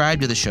 and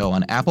subscribe to the show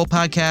on Apple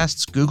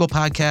Podcasts, Google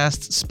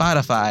Podcasts,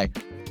 Spotify,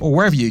 or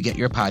wherever you get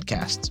your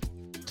podcasts.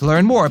 To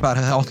learn more about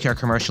how healthcare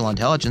commercial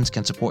intelligence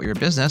can support your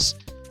business,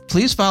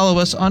 please follow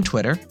us on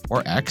Twitter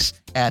or X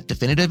at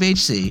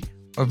DefinitiveHC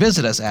or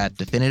visit us at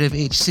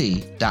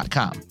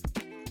definitivehc.com.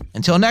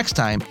 Until next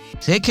time,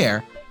 take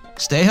care,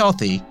 stay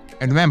healthy,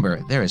 and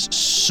remember, there is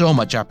so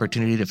much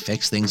opportunity to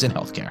fix things in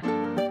healthcare.